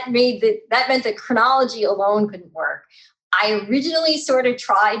 And that meant that chronology alone couldn't work. I originally sort of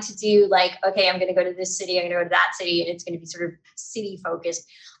tried to do like, okay, I'm going to go to this city, I'm going to go to that city, and it's going to be sort of city focused.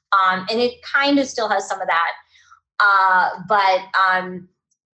 And it kind of still has some of that. But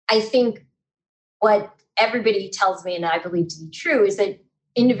I think what everybody tells me, and I believe to be true, is that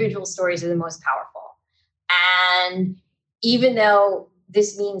individual stories are the most powerful. And even though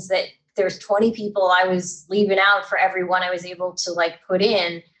this means that there's 20 people I was leaving out for every one I was able to like put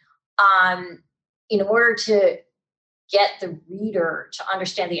in order to get the reader to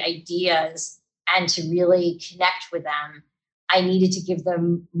understand the ideas and to really connect with them, I needed to give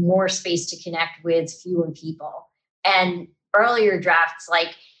them more space to connect with fewer people. And earlier drafts,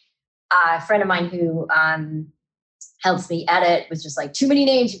 like a friend of mine who helps me edit was just like, too many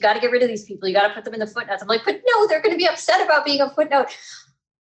names, you've got to get rid of these people, you got to put them in the footnotes. I'm like, but no, they're going to be upset about being a footnote.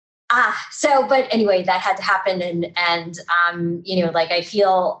 But anyway, that had to happen. And like I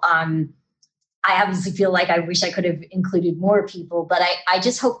feel, I obviously feel like I wish I could have included more people, but I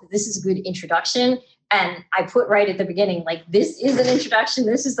just hope that this is a good introduction. And I put right at the beginning, like, this is an introduction.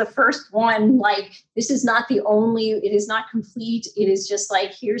 This is the first one. Like, this is not the only, it is not complete. It is just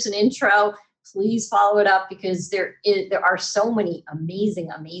like, here's an intro. Please follow it up, because there are so many amazing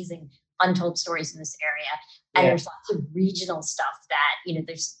untold stories in this area. And there's lots of regional stuff that,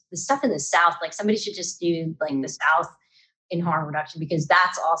 there's the stuff in the South, like somebody should just do like the South in harm reduction, because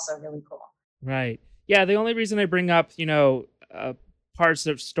that's also really cool. Right. Yeah. The only reason I bring up, parts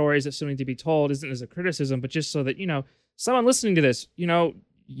of stories that still need to be told isn't as a criticism, but just so that, someone listening to this,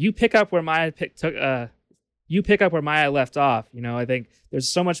 you pick up where Maya left off. I think there's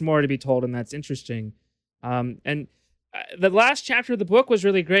so much more to be told, and that's interesting. And the last chapter of the book was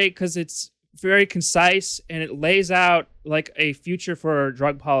really great because it's very concise and it lays out like a future for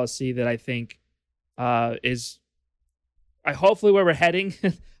drug policy that I think is hopefully where we're heading.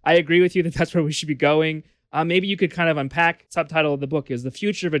 I agree with you that that's where we should be going. Maybe you could kind of unpack. Subtitle of the book is The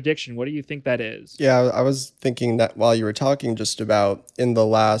Future of Addiction. What do you think that is? Yeah, I was thinking that while you were talking just about in the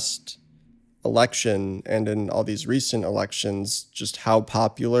last election and in all these recent elections, just how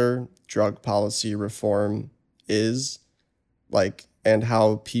popular drug policy reform is, like, and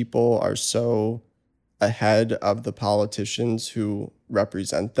how people are so ahead of the politicians who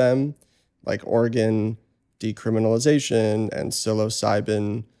represent them, like Oregon decriminalization and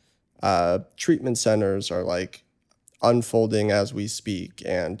psilocybin treatment centers are like unfolding as we speak.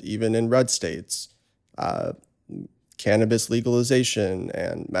 And even in red states, cannabis legalization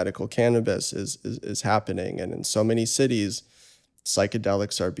and medical cannabis is happening. And in so many cities,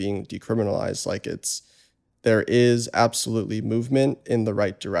 psychedelics are being decriminalized. Like there is absolutely movement in the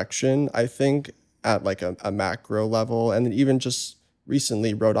right direction, I think, at like a macro level. And even just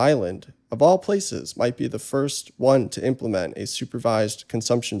recently, Rhode Island, of all places, might be the first one to implement a supervised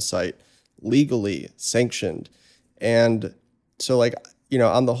consumption site, legally sanctioned. And so, like,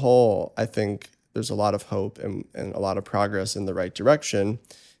 on the whole, I think there's a lot of hope and a lot of progress in the right direction.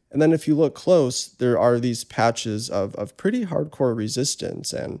 And then if you look close, there are these patches of pretty hardcore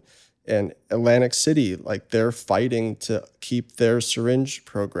resistance. And Atlantic City, like, they're fighting to keep their syringe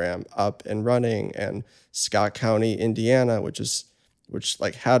program up and running. And Scott County, Indiana, which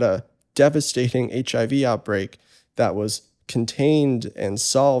had a devastating HIV outbreak that was contained and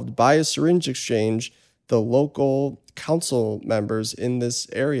solved by a syringe exchange, the local council members in this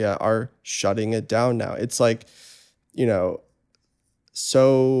area are shutting it down now. It's like,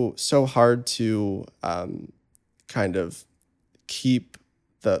 so hard to kind of keep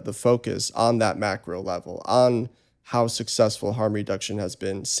the focus on that macro level, on how successful harm reduction has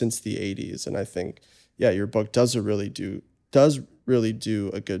been since the 80s. And I think, your book does really do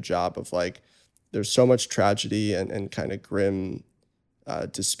a good job of, like, there's so much tragedy and kind of grim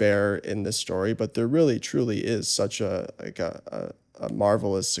despair in this story, but there really truly is such a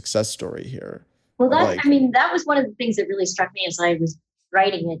marvelous success story here. Well, that was one of the things that really struck me as I was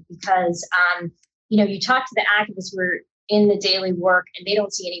writing it, because you talk to the activists who are in the daily work and they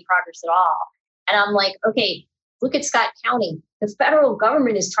don't see any progress at all. And I'm like, okay, look at Scott County. The federal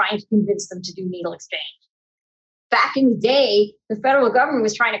government is trying to convince them to do needle exchange. Back in the day, the federal government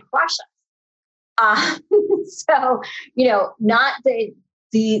was trying to crush us. So, not that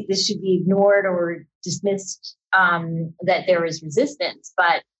this should be ignored or dismissed, that there is resistance,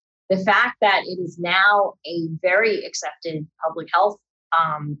 but the fact that it is now a very accepted public health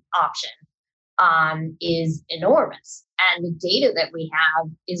option is enormous. and the data that we have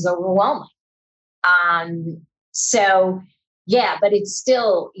is overwhelming. So yeah, but it's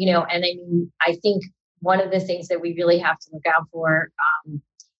still, and I mean, I think one of the things that we really have to look out for,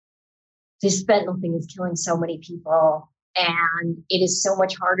 this fentanyl thing is killing so many people, and it is so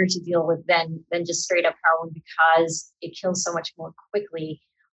much harder to deal with than just straight up heroin because it kills so much more quickly.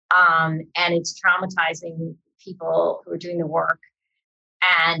 And it's traumatizing people who are doing the work,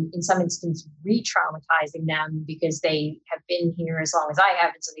 and in some instances re-traumatizing them because they have been here as long as I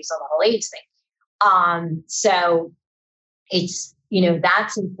have, and so they saw the whole AIDS thing. So it's,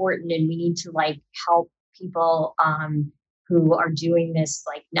 that's important, and we need to help people who are doing this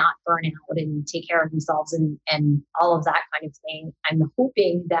not burn out and take care of themselves and all of that kind of thing. I'm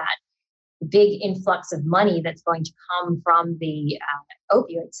hoping that the big influx of money that's going to come from the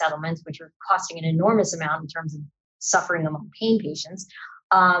opioid settlements, which are costing an enormous amount in terms of suffering among pain patients,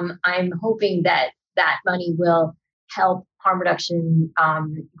 I'm hoping that that money will help harm reduction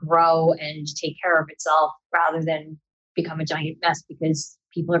grow and take care of itself rather than become a giant mess because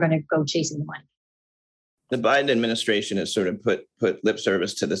people are going to go chasing the money. The Biden administration has sort of put lip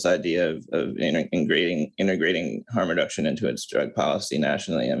service to this idea of integrating harm reduction into its drug policy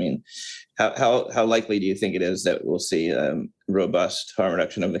nationally. I mean, how likely do you think it is that we'll see robust harm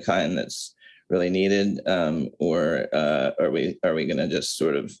reduction of the kind that's really needed, or are we going to just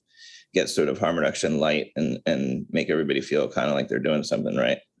sort of get sort of harm reduction light and make everybody feel kind of like they're doing something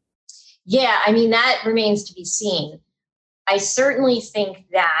right? Yeah, I mean, that remains to be seen. I certainly think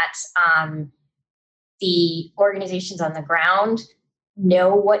that the organizations on the ground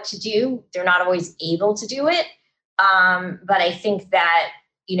know what to do. They're not always able to do it. But I think that,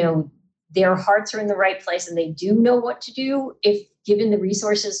 their hearts are in the right place and they do know what to do if given the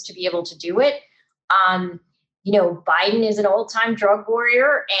resources to be able to do it. Biden is an old-time drug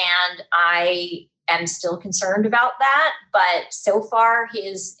warrior, and I am still concerned about that. But so far,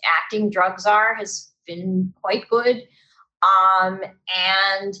 his acting drug czar has been quite good.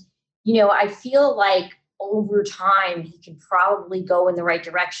 And I feel like over time, he can probably go in the right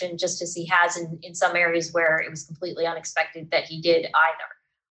direction, just as he has in some areas where it was completely unexpected that he did either.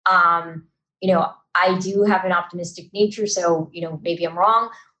 I do have an optimistic nature, so, maybe I'm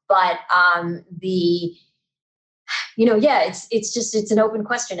wrong, but it's an open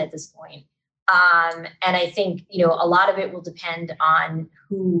question at this point. And I think, a lot of it will depend on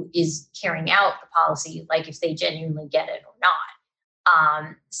who is carrying out the policy, like if they genuinely get it or not.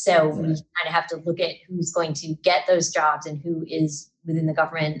 So we kind of have to look at who's going to get those jobs and who is within the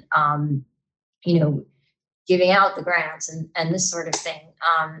government, giving out the grants and this sort of thing.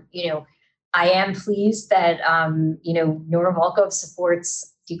 I am pleased that, Nora Volkov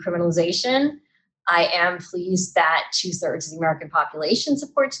supports decriminalization. I am pleased that 2/3 of the American population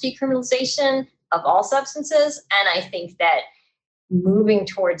supports decriminalization of all substances. And I think that moving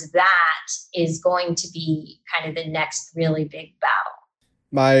towards that is going to be kind of the next really big battle.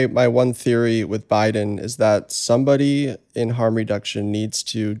 My one theory with Biden is that somebody in harm reduction needs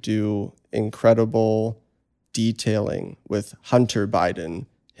to do incredible detailing with Hunter Biden,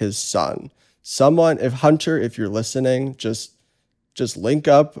 his son. Someone, if you're listening, just link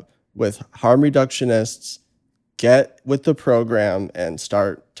up with harm reductionists, get with the program and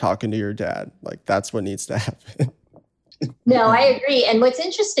start talking to your dad. That's what needs to happen. No, I agree. And what's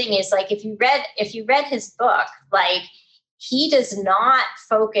interesting is if you read his book, he does not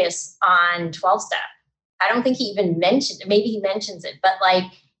focus on 12-step. I don't think he even mentioned, maybe he mentions it, but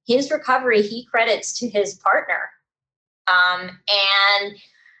his recovery, he credits to his partner. And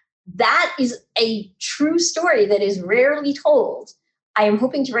that is a true story that is rarely told. I am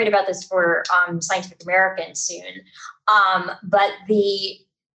hoping to write about this for Scientific American soon. But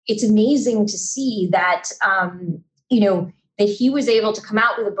it's amazing to see that, that he was able to come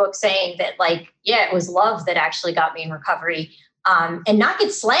out with a book saying that it was love that actually got me in recovery, and not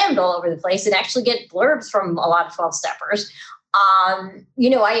get slammed all over the place and actually get blurbs from a lot of 12-steppers. I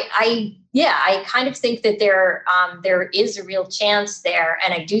kind of think that there is a real chance there.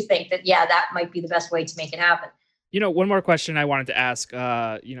 And I do think that, that might be the best way to make it happen. One more question I wanted to ask,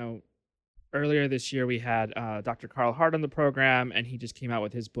 earlier this year we had Dr. Carl Hart on the program, and he just came out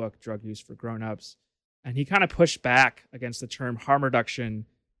with his book, Drug Use for Grownups. And he kind of pushed back against the term harm reduction,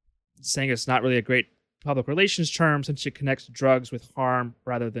 saying it's not really a great public relations term since it connects drugs with harm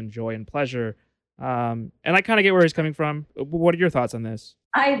rather than joy and pleasure. And I kind of get where he's coming from. What are your thoughts on this?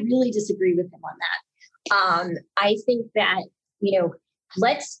 I really disagree with him on that. I think that,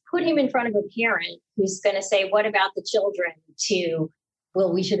 let's put him in front of a parent who's going to say, what about the children, to,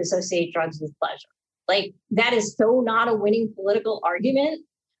 well, we should associate drugs with pleasure. That is so not a winning political argument.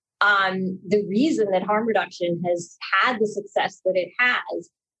 The reason that harm reduction has had the success that it has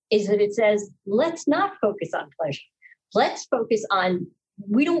is that it says, let's not focus on pleasure. Let's focus on,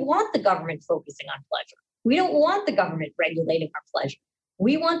 we don't want the government focusing on pleasure. We don't want the government regulating our pleasure.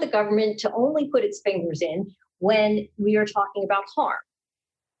 We want the government to only put its fingers in when we are talking about harm.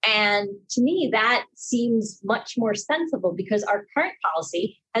 And to me, that seems much more sensible because our current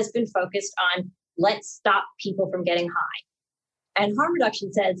policy has been focused on let's stop people from getting high. And harm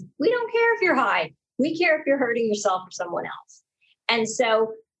reduction says, we don't care if you're high. We care if you're hurting yourself or someone else. And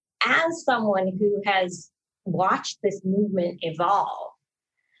so as someone who has watched this movement evolve,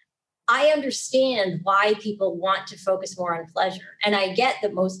 I understand why people want to focus more on pleasure. And I get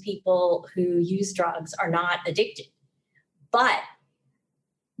that most people who use drugs are not addicted. But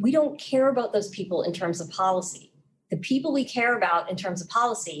we don't care about those people in terms of policy. The people we care about in terms of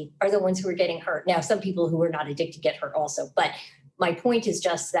policy are the ones who are getting hurt. Now, some people who are not addicted get hurt also. But my point is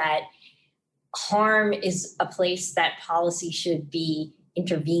just that harm is a place that policy should be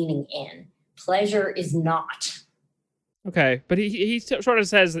intervening in. Pleasure is not. Okay, but he sort of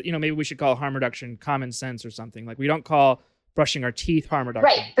says that, maybe we should call harm reduction common sense or something. Like, we don't call brushing our teeth harm reduction.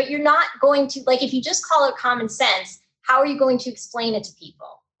 Right, but you're not going to, like, if you just call it common sense, how are you going to explain it to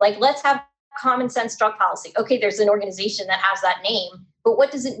people? Like, let's have common sense drug policy. Okay, there's an organization that has that name, but what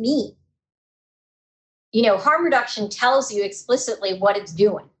does it mean? Harm reduction tells you explicitly what it's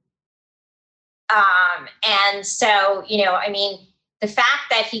doing. And so, the fact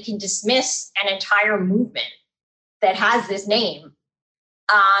that he can dismiss an entire movement that has this name,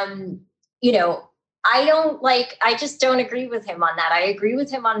 I just don't agree with him on that. I agree with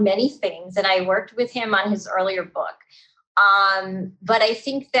him on many things, and I worked with him on his earlier book. But I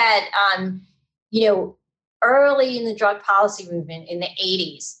think that, early in the drug policy movement in the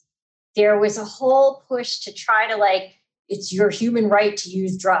 80s, there was a whole push to try to it's your human right to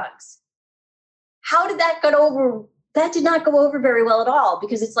use drugs. How did that go over? That did not go over very well at all,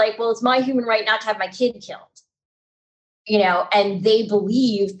 because it's it's my human right not to have my kid killed. And they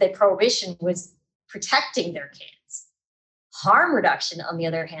believed that prohibition was protecting their kids. Harm reduction, on the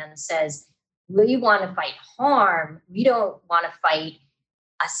other hand, says we want to fight harm. We don't want to fight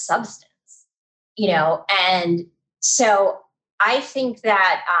a substance, And so I think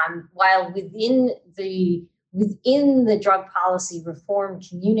that while within the drug policy reform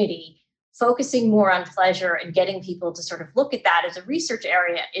community, focusing more on pleasure and getting people to sort of look at that as a research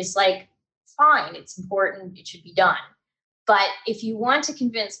area is fine. It's important. It should be done. But if you want to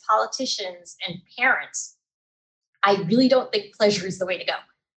convince politicians and parents, I really don't think pleasure is the way to go.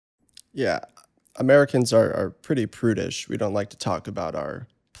 Yeah. Americans are pretty prudish. We don't like to talk about our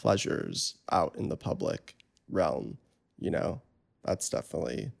pleasures out in the public realm. That's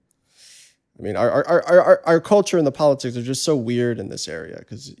definitely, our culture and the politics are just so weird in this area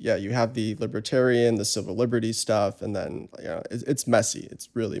because, you have the libertarian, the civil liberties stuff, and then, it's messy. It's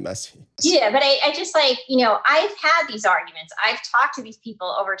really messy. Yeah, but I just I've had these arguments. I've talked to these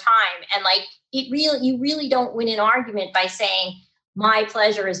people over time, and you really don't win an argument by saying my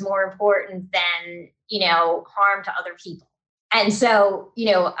pleasure is more important than, harm to other people. And so,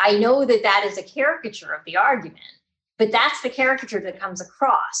 I know that is a caricature of the argument, but that's the caricature that comes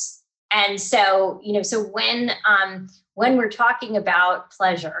across. And so, so when we're talking about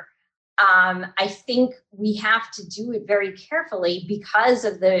pleasure, I think we have to do it very carefully because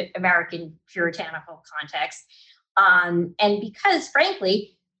of the American puritanical context. And because,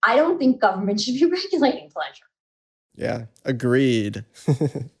 frankly, I don't think government should be regulating pleasure. Yeah, agreed.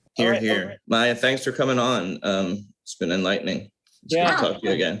 Here, here. Maya, thanks for coming on. It's been enlightening. It's good to talk to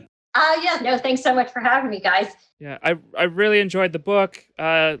you again. Thanks so much for having me, guys. Yeah, I really enjoyed the book.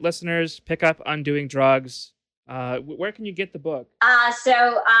 Listeners, pick up Undoing Drugs. Where can you get the book?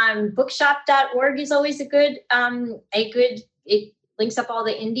 So bookshop.org is always it links up all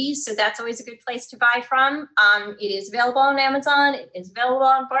the indies. So that's always a good place to buy from. It is available on Amazon. It is available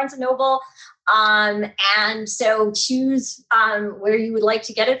on Barnes & Noble. And so choose where you would like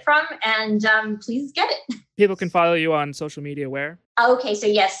to get it from, and please get it. People can follow you on social media where? Okay, so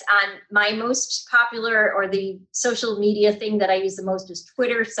yes, my most popular or the social media thing that I use the most is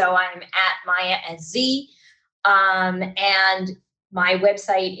Twitter. So I'm at Maya as Z. And my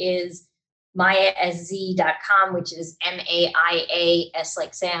website is mayasz.com, which is MAIAS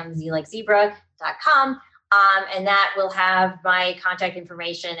like Sam, Z like zebra.com. And that will have my contact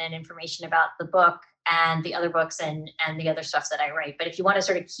information and information about the book and the other books and the other stuff that I write. But if you want to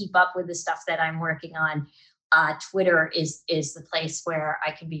sort of keep up with the stuff that I'm working on, Twitter is the place where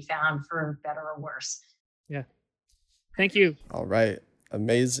I can be found, for better or worse. Yeah. Thank you. All right.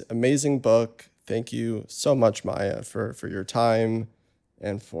 Amazing book. Thank you so much, Maya, for your time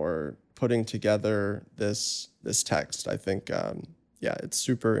and for putting together this text. I think, it's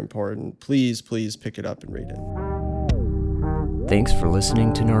super important. Please pick it up and read it. Thanks for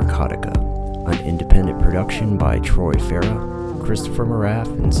listening to Narcotica, an independent production by Troy Farah, Christopher Moraff,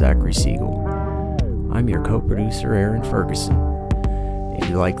 and Zachary Siegel. I'm your co-producer, Aaron Ferguson. If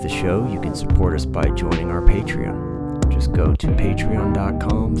you like the show, you can support us by joining our Patreon. Just go to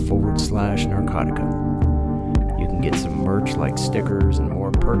patreon.com/Narcotica. You can get some merch like stickers and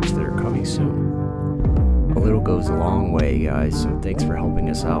more perks that are coming soon. A little goes a long way, guys, so thanks for helping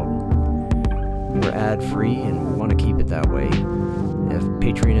us out. We're ad-free and we want to keep it that way. If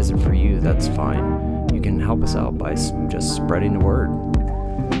Patreon isn't for you, that's fine. You can help us out by just spreading the word.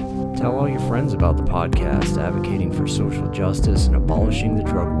 Tell all your friends about the podcast advocating for social justice and abolishing the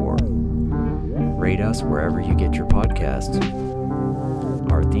drug war. Rate us wherever you get your podcasts.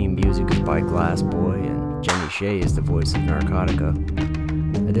 Our theme music is by Glass Boy, and Jenny Shea is the voice of Narcotica.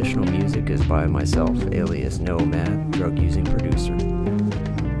 Additional music is by myself, alias Nomad, drug-using producer.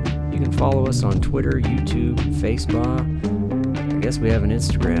 You can follow us on Twitter, YouTube, Facebook. I guess we have an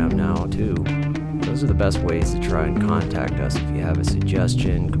Instagram now, too. Those are the best ways to try and contact us if you have a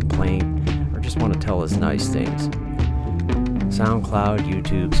suggestion, complaint, or just want to tell us nice things. SoundCloud,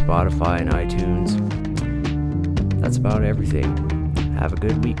 YouTube, Spotify, and iTunes. That's about everything. Have a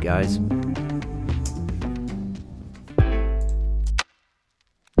good week, guys.